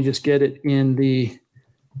here. Let me just get it on the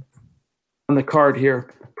card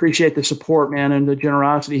here. Appreciate the support, man, and the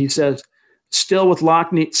generosity. He says, with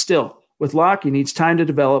Locke, he needs time to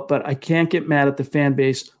develop, but I can't get mad at the fan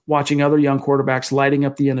base watching other young quarterbacks lighting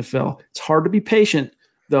up the NFL. It's hard to be patient,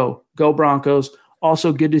 though. Go Broncos.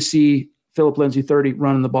 Also good to see Philip Lindsay, 30,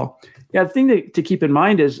 running the ball. Yeah, the thing to keep in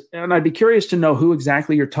mind is, and I'd be curious to know who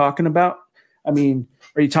exactly you're talking about. I mean,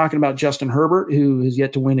 are you talking about Justin Herbert, who has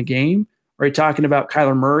yet to win a game? Are you talking about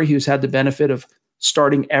Kyler Murray, who's had the benefit of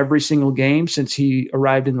starting every single game since he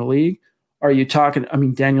arrived in the league? Are you talking,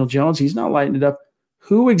 Daniel Jones? He's not lighting it up.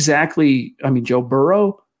 Who exactly, Joe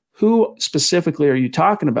Burrow? Who specifically are you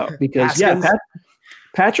talking about? Because,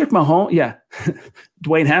 Patrick Mahomes,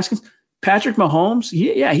 Dwayne Haskins. Patrick Mahomes,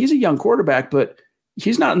 he's a young quarterback, but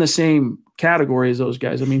he's not in the same category as those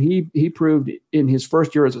guys. I mean, he proved in his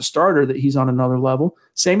first year as a starter that he's on another level.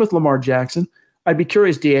 Same with Lamar Jackson. I'd be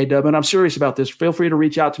curious, DA-Dub, and I'm serious about this. Feel free to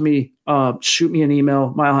reach out to me. Shoot me an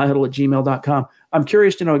email, milehighhuddle@gmail.com. I'm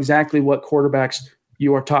curious to know exactly what quarterbacks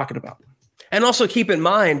you are talking about. And also keep in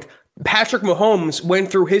mind, Patrick Mahomes went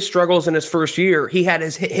through his struggles in his first year. He had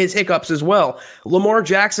his hiccups as well. Lamar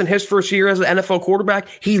Jackson, his first year as an NFL quarterback,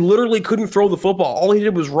 he literally couldn't throw the football. All he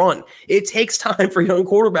did was run. It takes time for young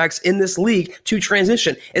quarterbacks in this league to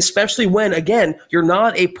transition, especially when, again, you're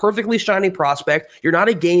not a perfectly shiny prospect. You're not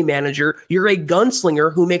a game manager. You're a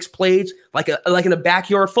gunslinger who makes plays like in a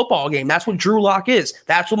backyard football game. That's what Drew Lock is.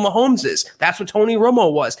 That's what Mahomes is. That's what Tony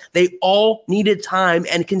Romo was. They all needed time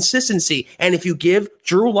and consistency. And if you give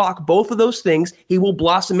Drew Lock both of those things, he will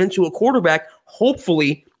blossom into a quarterback,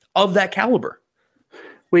 hopefully, of that caliber.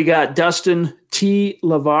 We got Dustin T.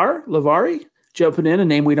 Lavari jumping in, a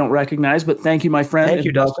name we don't recognize, but thank you, my friend. Thank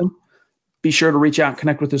you, Dustin. Be sure to reach out and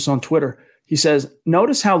connect with us on Twitter. He says,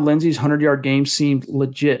 notice how Lindsey's 100-yard game seemed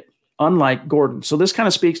legit, unlike Gordon. So this kind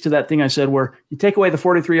of speaks to that thing I said where you take away the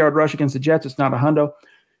 43-yard rush against the Jets, it's not a hundo.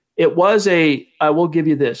 It was I will give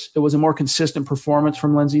you this, it was a more consistent performance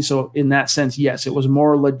from Lindsey. So in that sense, yes, it was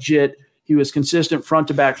more legit. He was consistent front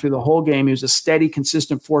to back through the whole game. He was a steady,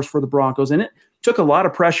 consistent force for the Broncos. And it took a lot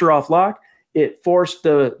of pressure off Locke. It forced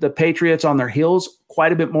the Patriots on their heels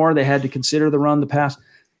quite a bit more. They had to consider the run, the pass.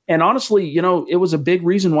 And honestly, it was a big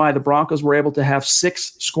reason why the Broncos were able to have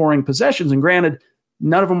 6 scoring possessions. And granted,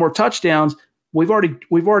 none of them were touchdowns. We've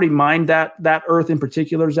already mined that earth in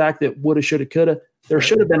particular, Zach, that woulda, shoulda, coulda. There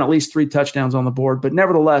should have been at least 3 touchdowns on the board. But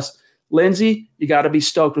nevertheless, Lindsey, you got to be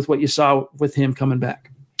stoked with what you saw with him coming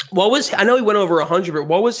back. I know he went over 100, but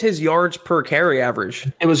what was his yards per carry average?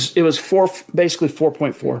 It was basically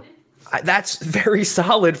 4.4. That's very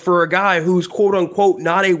solid for a guy who's quote unquote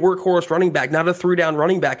not a workhorse running back, not a 3-down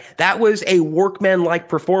running back. That was a workman-like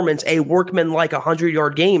performance, a workman-like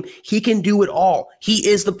 100-yard game. He can do it all. He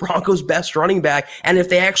is the Broncos' best running back. And if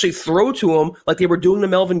they actually throw to him like they were doing to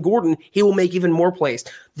Melvin Gordon, he will make even more plays.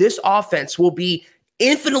 This offense will be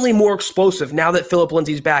infinitely more explosive now that Phillip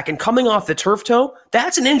Lindsay's back. And coming off the turf toe,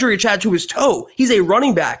 that's an injury, Chad, to his toe. He's a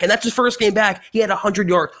running back, and that's his first game back. He had 100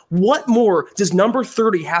 yards. What more does number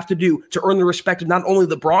 30 have to do to earn the respect of not only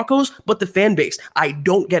the Broncos, but the fan base? I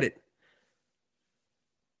don't get it.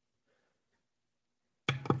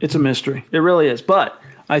 It's a mystery. It really is. But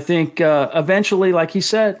I think eventually, like he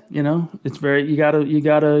said, it's you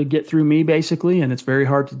gotta get through me basically, and it's very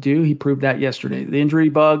hard to do. He proved that yesterday. The injury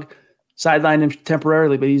bug sidelined him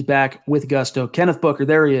temporarily, but he's back with gusto. Kenneth Booker,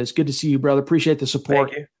 there he is. Good to see you, brother. Appreciate the support.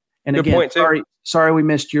 Thank you. And good again, point, sorry we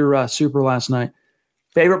missed your super last night.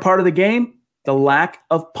 Favorite part of the game? The lack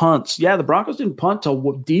of punts. Yeah, the Broncos didn't punt till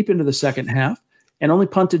deep into the second half and only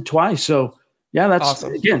punted twice. So, yeah, that's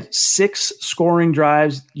awesome. Again, 6 scoring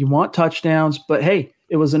drives. You want touchdowns, but hey,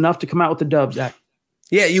 it was enough to come out with the dub, Zach.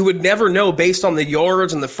 Yeah, you would never know based on the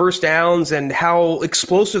yards and the first downs and how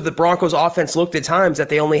explosive the Broncos offense looked at times that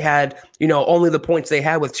they only had, only the points they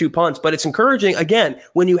had with 2 punts. But it's encouraging, again,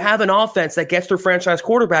 when you have an offense that gets their franchise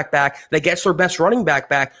quarterback back, that gets their best running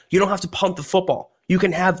back, you don't have to punt the football. You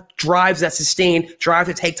can have drives that sustain, drives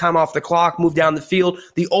that take time off the clock, move down the field.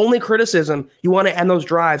 The only criticism, you want to end those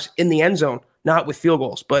drives in the end zone, not with field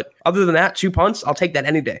goals. But other than that, 2 punts, I'll take that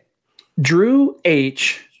any day. Drew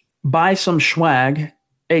H. Buy some swag.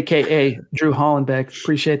 AKA Drew Hollenbeck.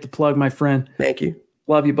 Appreciate the plug, my friend. Thank you.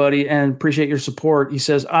 Love you, buddy, and appreciate your support. He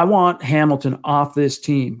says, I want Hamilton off this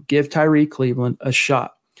team. Give Tyree Cleveland a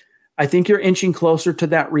shot. I think you're inching closer to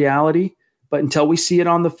that reality, but until we see it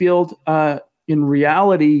on the field, in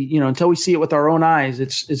reality, until we see it with our own eyes,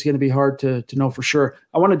 it's going to be hard to know for sure.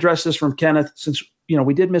 I want to address this from Kenneth since,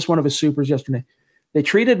 we did miss one of his supers yesterday. They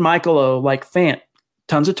treated Michael O like Fant.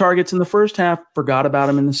 Tons of targets in the first half, forgot about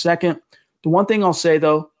him in the second. The one thing I'll say,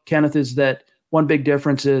 though, Kenneth, is that one big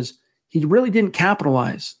difference is he really didn't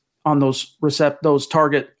capitalize on those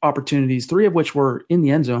target opportunities, 3 of which were in the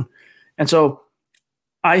end zone. And so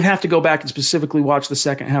I have to go back and specifically watch the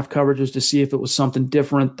second half coverages to see if it was something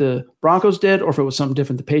different the Broncos did or if it was something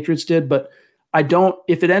different the Patriots did. But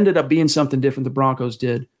if it ended up being something different the Broncos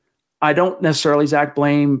did, I don't necessarily, Zach,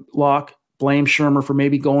 blame Locke, blame Shurmur for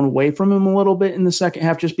maybe going away from him a little bit in the second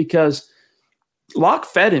half just because Locke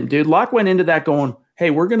fed him, dude. Locke went into that going, hey,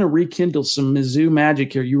 we're going to rekindle some Mizzou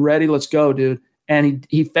magic here. You ready? Let's go, dude. And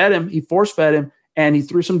he fed him. He force-fed him, and he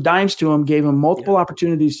threw some dimes to him, gave him multiple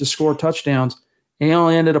opportunities to score touchdowns, and he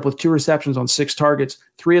only ended up with 2 receptions on 6 targets.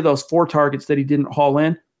 3 of those 4 targets that he didn't haul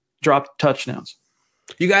in dropped touchdowns.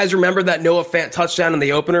 You guys remember that Noah Fant touchdown in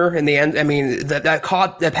the opener in the end? I mean, that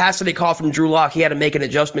pass that he caught from Drew Lock, he had to make an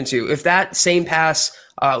adjustment to. If that same pass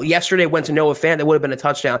yesterday went to Noah Fant, that would have been a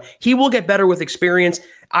touchdown. He will get better with experience.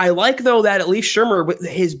 I like, though, that at least Shurmur, with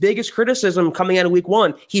his biggest criticism coming out of week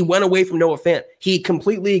 1, he went away from Noah Fant. He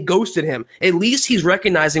completely ghosted him. At least he's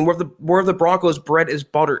recognizing where the Broncos' bread is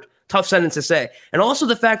buttered. Tough sentence to say. And also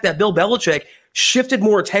the fact that Bill Belichick shifted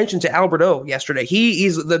more attention to Albert O yesterday.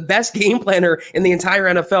 He's the best game planner in the entire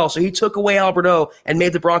NFL. So he took away Albert O and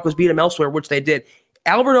made the Broncos beat him elsewhere, which they did.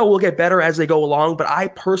 Albert O will get better as they go along, but I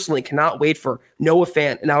personally cannot wait for Noah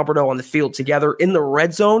Fant and Albert O on the field together in the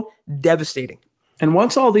red zone. Devastating. And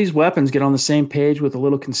once all these weapons get on the same page with a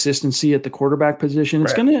little consistency at the quarterback position,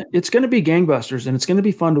 it's gonna be gangbusters, and it's gonna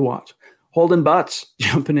be fun to watch. Holden Butts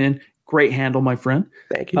jumping in. Great handle, my friend.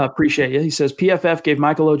 Thank you. Appreciate you. He says, PFF gave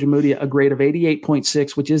Michael Ojemudia a grade of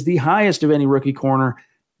 88.6, which is the highest of any rookie corner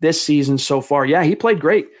this season so far. Yeah, he played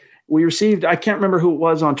great. We received, I can't remember who it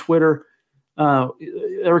was on Twitter. They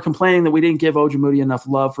were complaining that we didn't give Ojemudia enough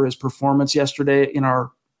love for his performance yesterday in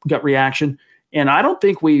our gut reaction. And I don't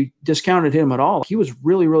think we discounted him at all. He was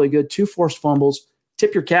really, really good. 2 forced fumbles.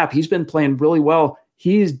 Tip your cap. He's been playing really well.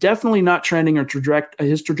 He's definitely not trending or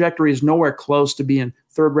his trajectory is nowhere close to being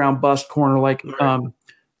third-round bust corner like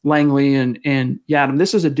Langley and Yadam.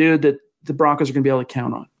 This is a dude that the Broncos are going to be able to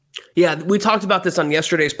count on. Yeah, we talked about this on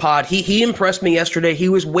yesterday's pod. He impressed me yesterday. He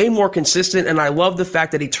was way more consistent, and I love the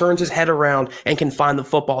fact that he turns his head around and can find the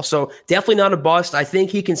football. So definitely not a bust. I think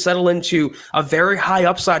he can settle into a very high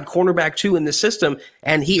upside cornerback too in the system,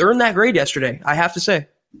 and he earned that grade yesterday, I have to say.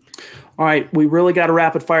 All right, we really got to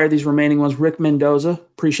rapid fire these remaining ones. Rick Mendoza,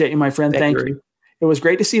 appreciate you, my friend. Thank you. It was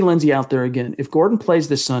great to see Lindsey out there again. If Gordon plays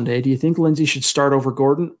this Sunday, do you think Lindsey should start over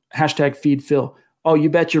Gordon? #feed Phil. Oh, you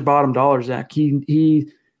bet your bottom dollar, Zach.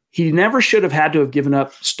 He never should have had to have given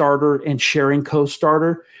up starter and sharing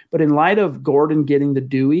co-starter. But in light of Gordon getting the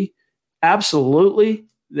Dewey, absolutely,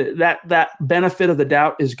 that benefit of the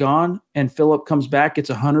doubt is gone. And Phillip comes back, gets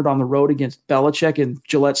 100 on the road against Belichick in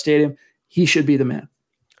Gillette Stadium. He should be the man.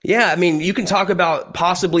 Yeah, I mean, you can talk about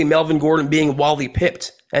possibly Melvin Gordon being Wally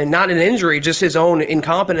pipped, and not an injury, just his own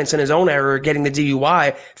incompetence and his own error getting the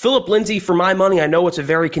DUI. Phillip Lindsay, for my money, I know it's a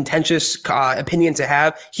very contentious opinion to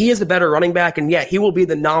have. He is the better running back, and yeah, he will be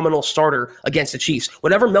the nominal starter against the Chiefs.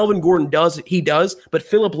 Whatever Melvin Gordon does, he does, but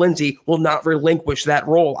Phillip Lindsay will not relinquish that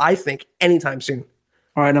role, I think, anytime soon.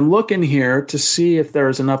 All right, I'm looking here to see if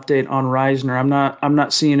there's an update on Reisner. I'm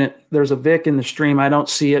not seeing it. There's a Vic in the stream. I don't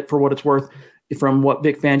see it for what it's worth from what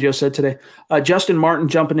Vic Fangio said today. Justin Martin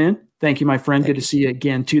jumping in. Thank you, my friend. Good to see you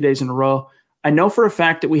again 2 days in a row. I know for a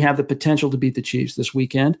fact that we have the potential to beat the Chiefs this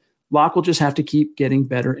weekend. Locke will just have to keep getting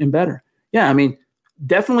better and better. Yeah, I mean,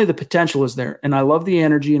 definitely the potential is there. And I love the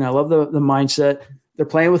energy and I love the mindset. They're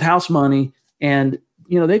playing with house money. And,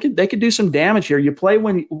 you know, they could do some damage here.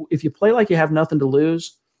 If you play like you have nothing to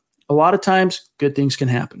lose, a lot of times good things can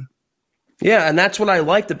happen. Yeah, and that's what I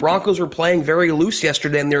like. The Broncos were playing very loose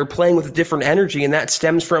yesterday, and they were playing with a different energy, and that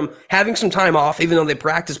stems from having some time off, even though they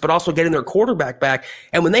practiced, but also getting their quarterback back.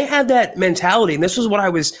 And when they had that mentality, and this is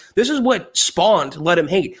what spawned Let Him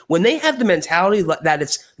Hate. When they have the mentality that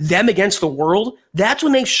it's them against the world, that's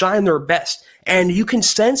when they shine their best. And you can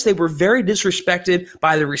sense they were very disrespected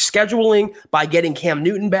by the rescheduling, by getting Cam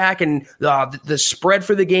Newton back and the spread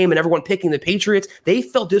for the game and everyone picking the Patriots. They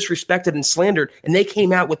felt disrespected and slandered, and they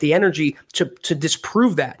came out with the energy to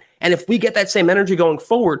disprove that. And if we get that same energy going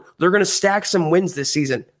forward, they're going to stack some wins this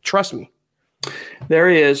season. Trust me.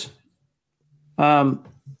 There he is. Hold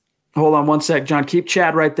on one sec, John. Keep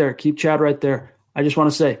Chad right there. I just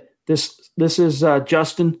want to say this is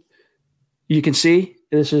Justin. You can see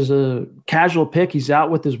this is a casual pic. He's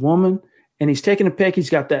out with his woman, and he's taking a pic. He's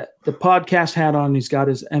got the podcast hat on. He's got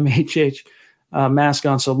his MHH mask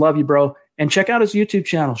on. So love you, bro. And check out his YouTube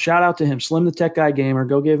channel. Shout out to him, Slim the Tech Guy Gamer.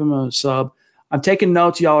 Go give him a sub. I'm taking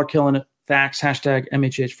notes. Y'all are killing it. Facts.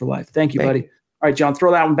 #MHH for life. Thank you, buddy. All right, John,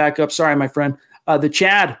 throw that one back up. Sorry, my friend. The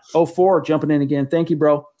Chad 04 jumping in again. Thank you,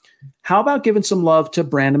 bro. How about giving some love to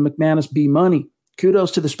Brandon McManus, B Money?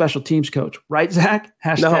 Kudos to the special teams coach. Right, Zach?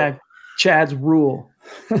 # Chad's rule.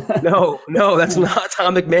 No, that's not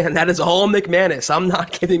Tom McMahon. That is all McManus. I'm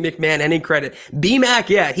not giving McMahon any credit. B-Mac,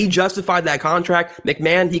 yeah, he justified that contract.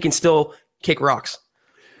 McMahon, he can still kick rocks.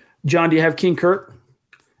 John, do you have King Kirk?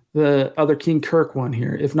 The other King Kirk one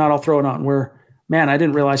here. If not, I'll throw it on. I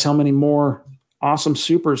didn't realize how many more awesome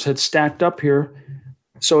supers had stacked up here.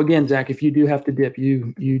 So again, Zach, if you do have to dip,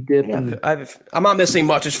 you dip. Yeah, I'm not missing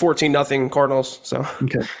much. It's 14-0 Cardinals. So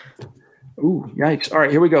okay. Ooh, yikes. All right,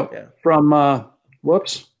 here we go. Yeah. From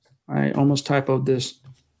whoops, I almost typoed this.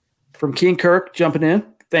 From King Kirk jumping in.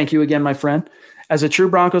 Thank you again, my friend. As a true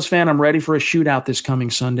Broncos fan, I'm ready for a shootout this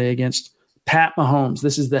coming Sunday against Pat Mahomes.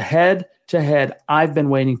 This is the head-to-head I've been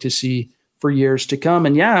waiting to see for years to come.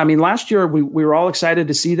 And yeah, I mean, last year we were all excited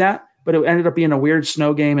to see that, but it ended up being a weird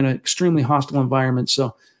snow game in an extremely hostile environment.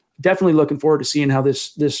 So definitely looking forward to seeing how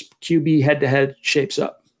this QB head-to-head shapes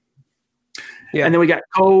up. Yeah. And then we got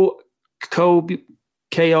Cobsters.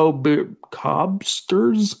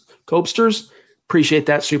 Appreciate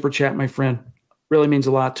that super chat, my friend. Really means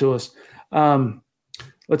a lot to us.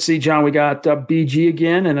 Let's see, John, we got BG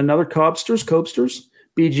again and another Cobsters.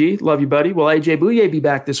 BG, love you, buddy. Will AJ Bouye be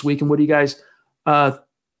back this week? And what do you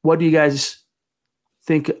guys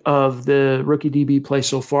think of the rookie DB play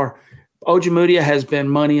so far? Ojemudia has been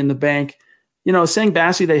money in the bank. Saying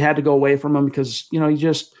Bassey, they had to go away from him because, he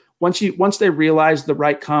just once they realized the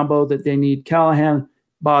right combo that they need Callahan,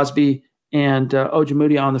 Bosby, and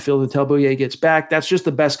Ojemudia on the field until Bouye gets back. That's just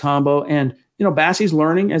the best combo. And, Bassey's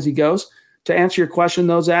learning as he goes. To answer your question,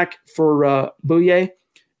 though, Zach, for Bouye,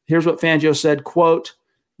 here's what Fangio said, quote,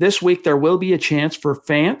 "This week there will be a chance for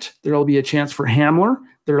Fant. There will be a chance for Hamler.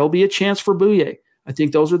 There will be a chance for Bouye. I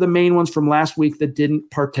think those are the main ones from last week that didn't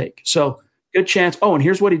partake. So good chance." Oh, and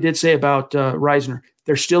here's what he did say about Reisner.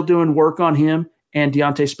 They're still doing work on him and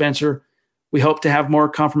Deontay Spencer. We hope to have more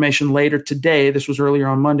confirmation later today. This was earlier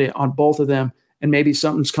on Monday on both of them. And maybe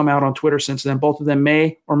something's come out on Twitter since then. Both of them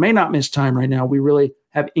may or may not miss time right now. We really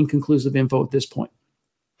have inconclusive info at this point.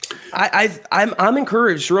 I'm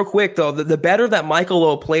encouraged real quick, though. The better that Michael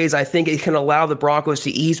O plays, I think it can allow the Broncos to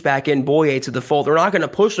ease back in Bouye to the fold. They're not going to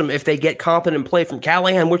push them if they get competent play from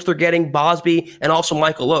Callahan, which they're getting, Bosby, and also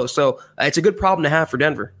Michael O. So it's a good problem to have for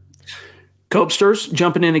Denver. Copesters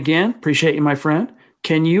jumping in again. Appreciate you, my friend.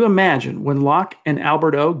 Can you imagine when Locke and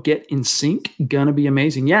Albert O get in sync? Gonna be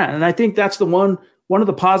amazing. Yeah, and I think that's one of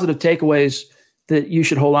the positive takeaways that you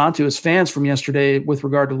should hold on to as fans from yesterday with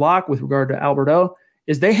regard to Locke, with regard to Albert O,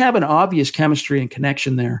 is they have an obvious chemistry and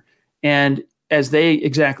connection there. And as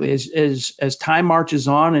time marches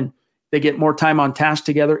on and they get more time on task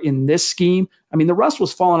together in this scheme, I mean, the rust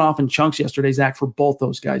was falling off in chunks yesterday, Zach, for both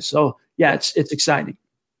those guys. So yeah, it's exciting.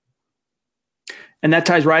 And that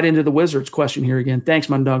ties right into the Wizards question here again. Thanks,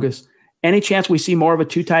 Mundungus. Any chance we see more of a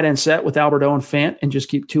two tight end set with Albert O and Fant and just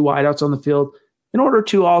keep two wideouts on the field in order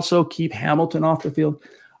to also keep Hamilton off the field?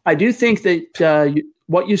 I do think that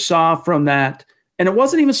what you saw from that, and it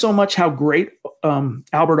wasn't even so much how great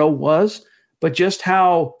Albert O was, but just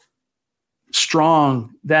how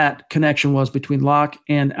strong that connection was between Locke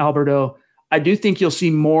and Albert O. I do think you'll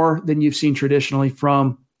see more than you've seen traditionally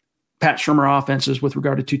from Pat Shurmur offenses with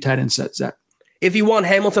regard to two tight end sets, Zach. If you want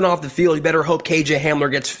Hamilton off the field, you better hope KJ Hamler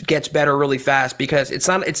gets better really fast, because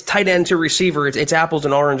it's tight end to receiver. It's apples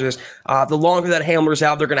and oranges. The longer that Hamler's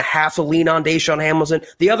out, they're going to have to lean on Deshaun Hamilton.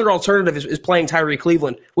 The other alternative is playing Tyree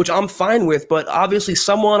Cleveland, which I'm fine with, but obviously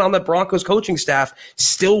someone on the Broncos coaching staff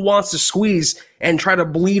still wants to squeeze and try to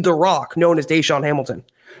bleed the rock known as Deshaun Hamilton.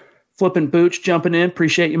 Flippin' Booch jumping in.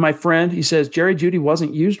 Appreciate you, my friend. He says, Jerry Jeudy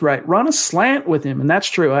wasn't used right. Run a slant with him. And that's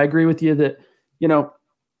true. I agree with you that,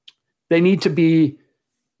 they need to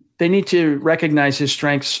recognize his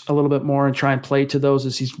strengths a little bit more and try and play to those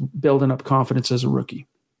as he's building up confidence as a rookie.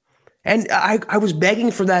 And I was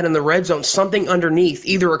begging for that in the red zone, something underneath,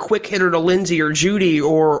 either a quick hitter to Lindsey or Jeudy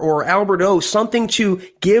or Albert O, something to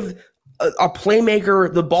give a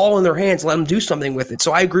playmaker the ball in their hands, let them do something with it.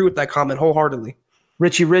 So I agree with that comment wholeheartedly.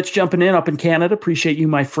 Richie Rich jumping in up in Canada. Appreciate you,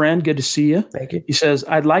 my friend. Good to see you. Thank you. He says,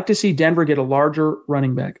 I'd like to see Denver get a larger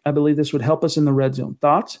running back. I believe this would help us in the red zone.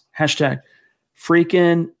 Thoughts? Hashtag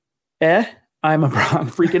freaking I'm a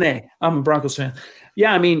Broncos fan.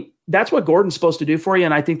 Yeah, I mean, that's what Gordon's supposed to do for you,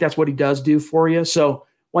 and I think that's what he does do for you. So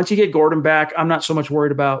once you get Gordon back, I'm not so much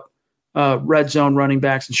worried about red zone running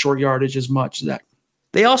backs and short yardage as much. Zach.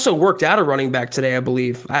 They also worked out a running back today, I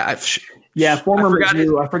believe. Former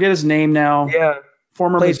Mizzou. I forget his name now. Yeah.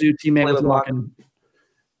 Former Mizzou teammate with Locke and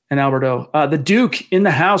Albert O. The Duke in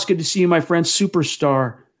the house. Good to see you, my friend.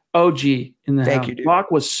 Superstar OG in the house. Thank you, Duke. Locke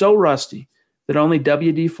was so rusty that only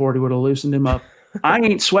WD-40 would have loosened him up. I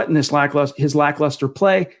ain't sweating his lackluster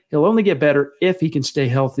play. He'll only get better if he can stay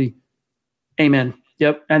healthy. Amen.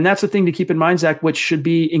 Yep. And that's the thing to keep in mind, Zach, which should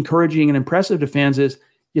be encouraging and impressive to fans, is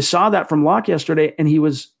you saw that from Locke yesterday, and he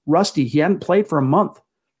was rusty. He hadn't played for a month.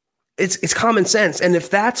 It's common sense. And if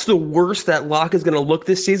that's the worst that Locke is going to look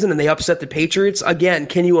this season and they upset the Patriots, again,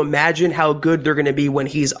 can you imagine how good they're going to be when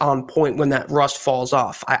he's on point, when that rust falls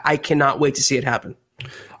off? I cannot wait to see it happen.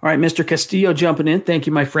 All right, Mr. Castillo jumping in. Thank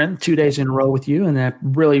you, my friend. 2 days in a row with you, and that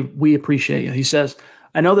really, we appreciate you. He says,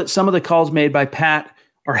 I know that some of the calls made by Pat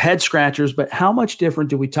are head scratchers, but how much different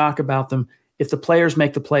do we talk about them if the players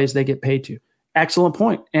make the plays they get paid to? Excellent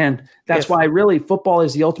point. And that's why really football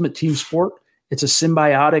is the ultimate team sport. It's a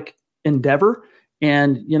symbiotic endeavor.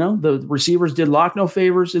 And, the receivers did Locke no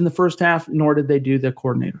favors in the first half, nor did they do the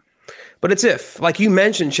coordinator. But it's if. Like you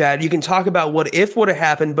mentioned, Chad, you can talk about what if would have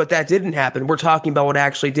happened, but that didn't happen. We're talking about what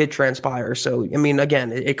actually did transpire. So,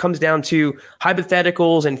 again, it comes down to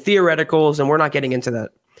hypotheticals and theoreticals, and we're not getting into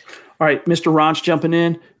that. All right, Mr. Ronch jumping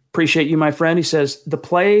in. Appreciate you, my friend. He says, the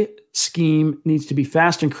play scheme needs to be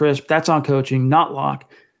fast and crisp. That's on coaching, not Locke.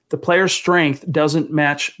 The player's strength doesn't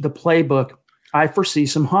match the playbook. I foresee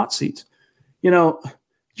some hot seats.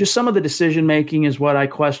 Just some of the decision-making is what I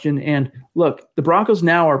question. And look, the Broncos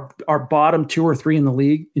now are bottom 2 or 3 in the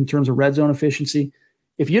league in terms of red zone efficiency.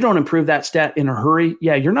 If you don't improve that stat in a hurry,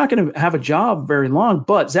 you're not going to have a job very long.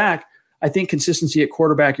 But, Zach, I think consistency at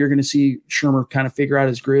quarterback, you're going to see Shurmur kind of figure out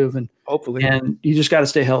his groove. And hopefully. And you just got to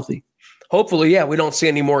stay healthy. Hopefully, we don't see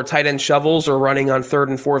any more tight end shovels or running on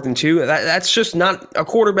 3rd and 4th and 2. That's just not a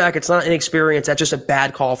quarterback. It's not inexperience. That's just a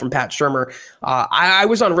bad call from Pat Shurmur. I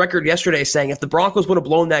was on record yesterday saying if the Broncos would have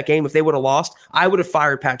blown that game, if they would have lost, I would have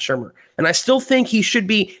fired Pat Shurmur. And I still think he should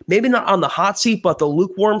be maybe not on the hot seat, but the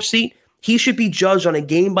lukewarm seat. He should be judged on a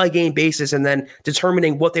game-by-game basis and then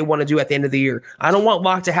determining what they want to do at the end of the year. I don't want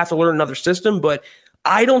Locke to have to learn another system, but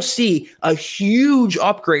I don't see a huge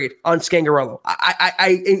upgrade on Scangarello.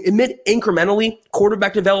 I admit incrementally,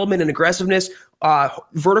 quarterback development and aggressiveness,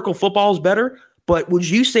 vertical football is better. But would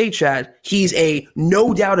you say, Chad, he's a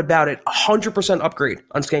no doubt about it, 100% upgrade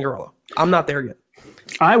on Scangarello? I'm not there yet.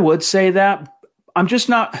 I would say that. I'm just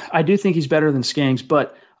not. I do think he's better than Skangs,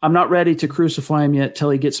 but I'm not ready to crucify him yet till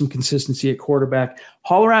he gets some consistency at quarterback.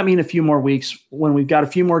 Holler at me in a few more weeks when we've got a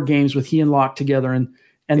few more games with he and Locke together, and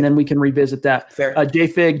then we can revisit that. Fair.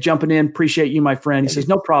 Dave Fig jumping in. Appreciate you, my friend. He says,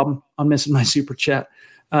 no problem. I'm missing my super chat.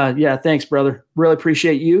 Thanks, brother. Really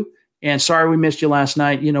appreciate you. And sorry we missed you last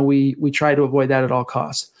night. We try to avoid that at all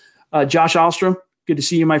costs. Josh Alstrom, good to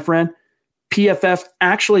see you, my friend. PFF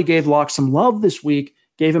actually gave Locke some love this week,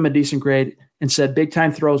 gave him a decent grade, and said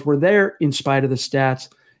big-time throws were there in spite of the stats.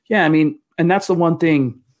 Yeah, and that's the one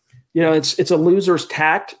thing. It's a loser's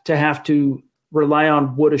tact to have to rely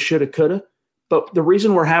on woulda, shoulda, coulda. But the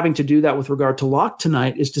reason we're having to do that with regard to Locke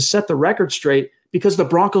tonight is to set the record straight because the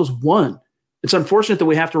Broncos won. It's unfortunate that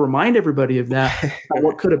we have to remind everybody of that,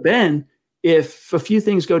 what could have been if a few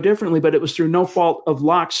things go differently, but it was through no fault of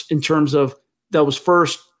Locke's in terms of those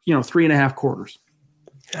first, 3.5 quarters.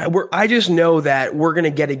 I just know that we're going to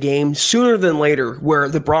get a game sooner than later where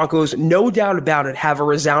the Broncos, no doubt about it, have a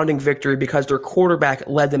resounding victory because their quarterback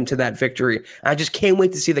led them to that victory. I just can't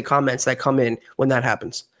wait to see the comments that come in when that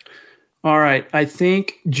happens. All right. I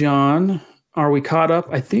think, John, are we caught up?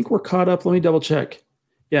 I think we're caught up. Let me double check.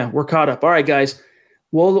 Yeah, we're caught up. All right, guys.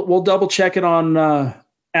 We'll double check it on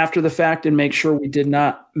after the fact and make sure we did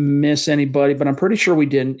not miss anybody, but I'm pretty sure we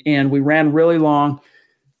didn't. And we ran really long.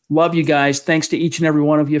 Love you guys. Thanks to each and every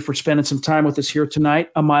one of you for spending some time with us here tonight.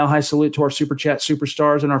 A mile high salute to our Super Chat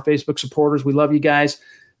superstars and our Facebook supporters. We love you guys.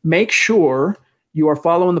 Make sure you are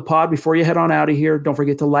following the pod before you head on out of here. Don't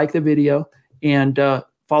forget to like the video and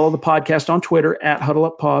follow the podcast on Twitter at Huddle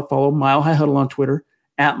Up Pod. Follow Mile High Huddle on Twitter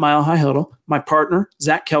at Mile High Huddle. My partner,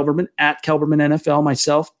 Zach Kelberman at Kelberman NFL.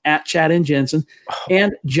 Myself at Chad N. Jensen.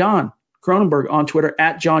 And John Cronenberg on Twitter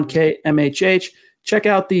at John K. MHH. Check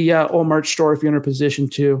out the old merch store if you're in a position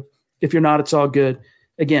to. If you're not, it's all good.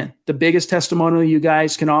 Again, the biggest testimonial you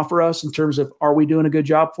guys can offer us in terms of are we doing a good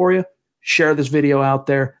job for you? Share this video out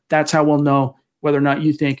there. That's how we'll know whether or not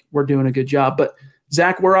you think we're doing a good job. But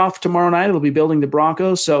Zach, we're off tomorrow night. It'll be building the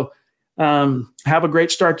Broncos. So have a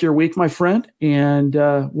great start to your week, my friend. And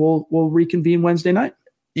we'll reconvene Wednesday night.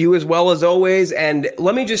 You as well as always. And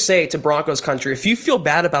let me just say to Broncos country, if you feel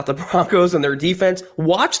bad about the Broncos and their defense,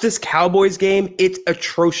 watch this Cowboys game. It's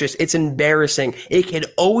atrocious. It's embarrassing. It can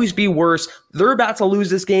always be worse. They're about to lose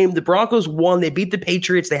this game. The Broncos won. They beat the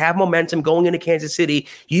Patriots. They have momentum going into Kansas City.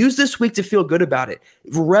 Use this week to feel good about it.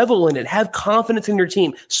 Revel in it. Have confidence in your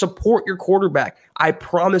team. Support your quarterback. I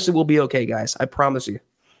promise it will be okay, guys. I promise you.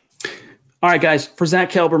 All right, guys. For Zach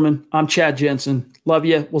Kelberman, I'm Chad Jensen. Love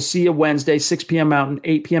you. We'll see you Wednesday, 6 p.m. Mountain,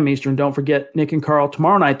 8 p.m. Eastern. Don't forget Nick and Carl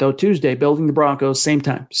tomorrow night, though, Tuesday, building the Broncos, same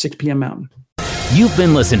time, 6 p.m. Mountain. You've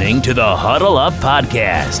been listening to the Huddle Up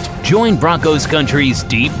Podcast. Join Broncos Country's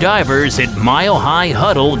deep divers at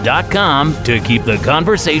milehighhuddle.com to keep the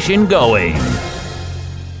conversation going.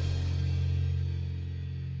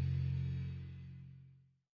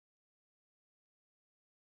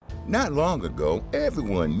 Not long ago,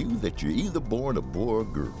 everyone knew that you're either born a boy or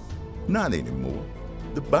girl. Not anymore.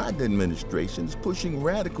 The Biden administration is pushing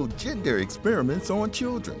radical gender experiments on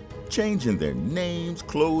children, changing their names,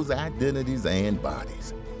 clothes, identities, and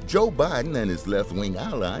bodies. Joe Biden and his left-wing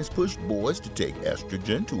allies push boys to take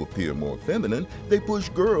estrogen to appear more feminine. They push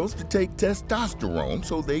girls to take testosterone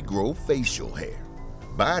so they grow facial hair.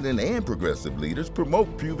 Biden and progressive leaders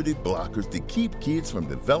promote puberty blockers to keep kids from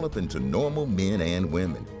developing to normal men and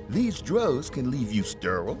women. These drugs can leave you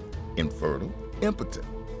sterile, infertile, impotent.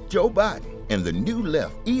 Joe Biden and the new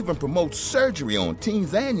left even promote surgery on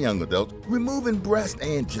teens and young adults, removing breasts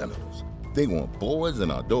and genitals. They want boys in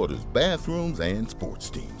our daughters' bathrooms and sports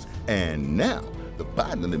teams. And now, the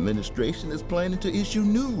Biden administration is planning to issue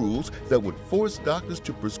new rules that would force doctors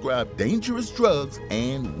to prescribe dangerous drugs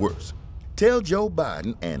and worse. Tell Joe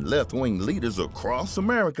Biden and left-wing leaders across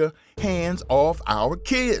America, hands off our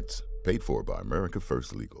kids. Paid for by America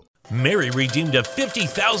First Legal. Mary redeemed a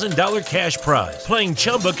 $50,000 cash prize playing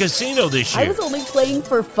Chumba Casino this year. I was only playing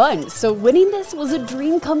for fun, so winning this was a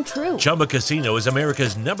dream come true. Chumba Casino is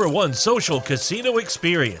America's #1 social casino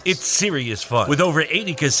experience. It's serious fun. With over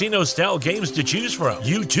 80 casino-style games to choose from,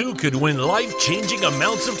 you too could win life-changing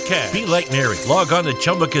amounts of cash. Be like Mary. Log on to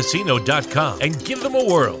ChumbaCasino.com and give them a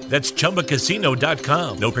whirl. That's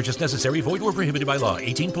ChumbaCasino.com. No purchase necessary. Void where prohibited by law.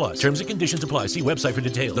 18+. Terms and conditions apply. See website for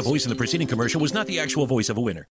details. The voice in the preceding commercial was not the actual voice of a winner.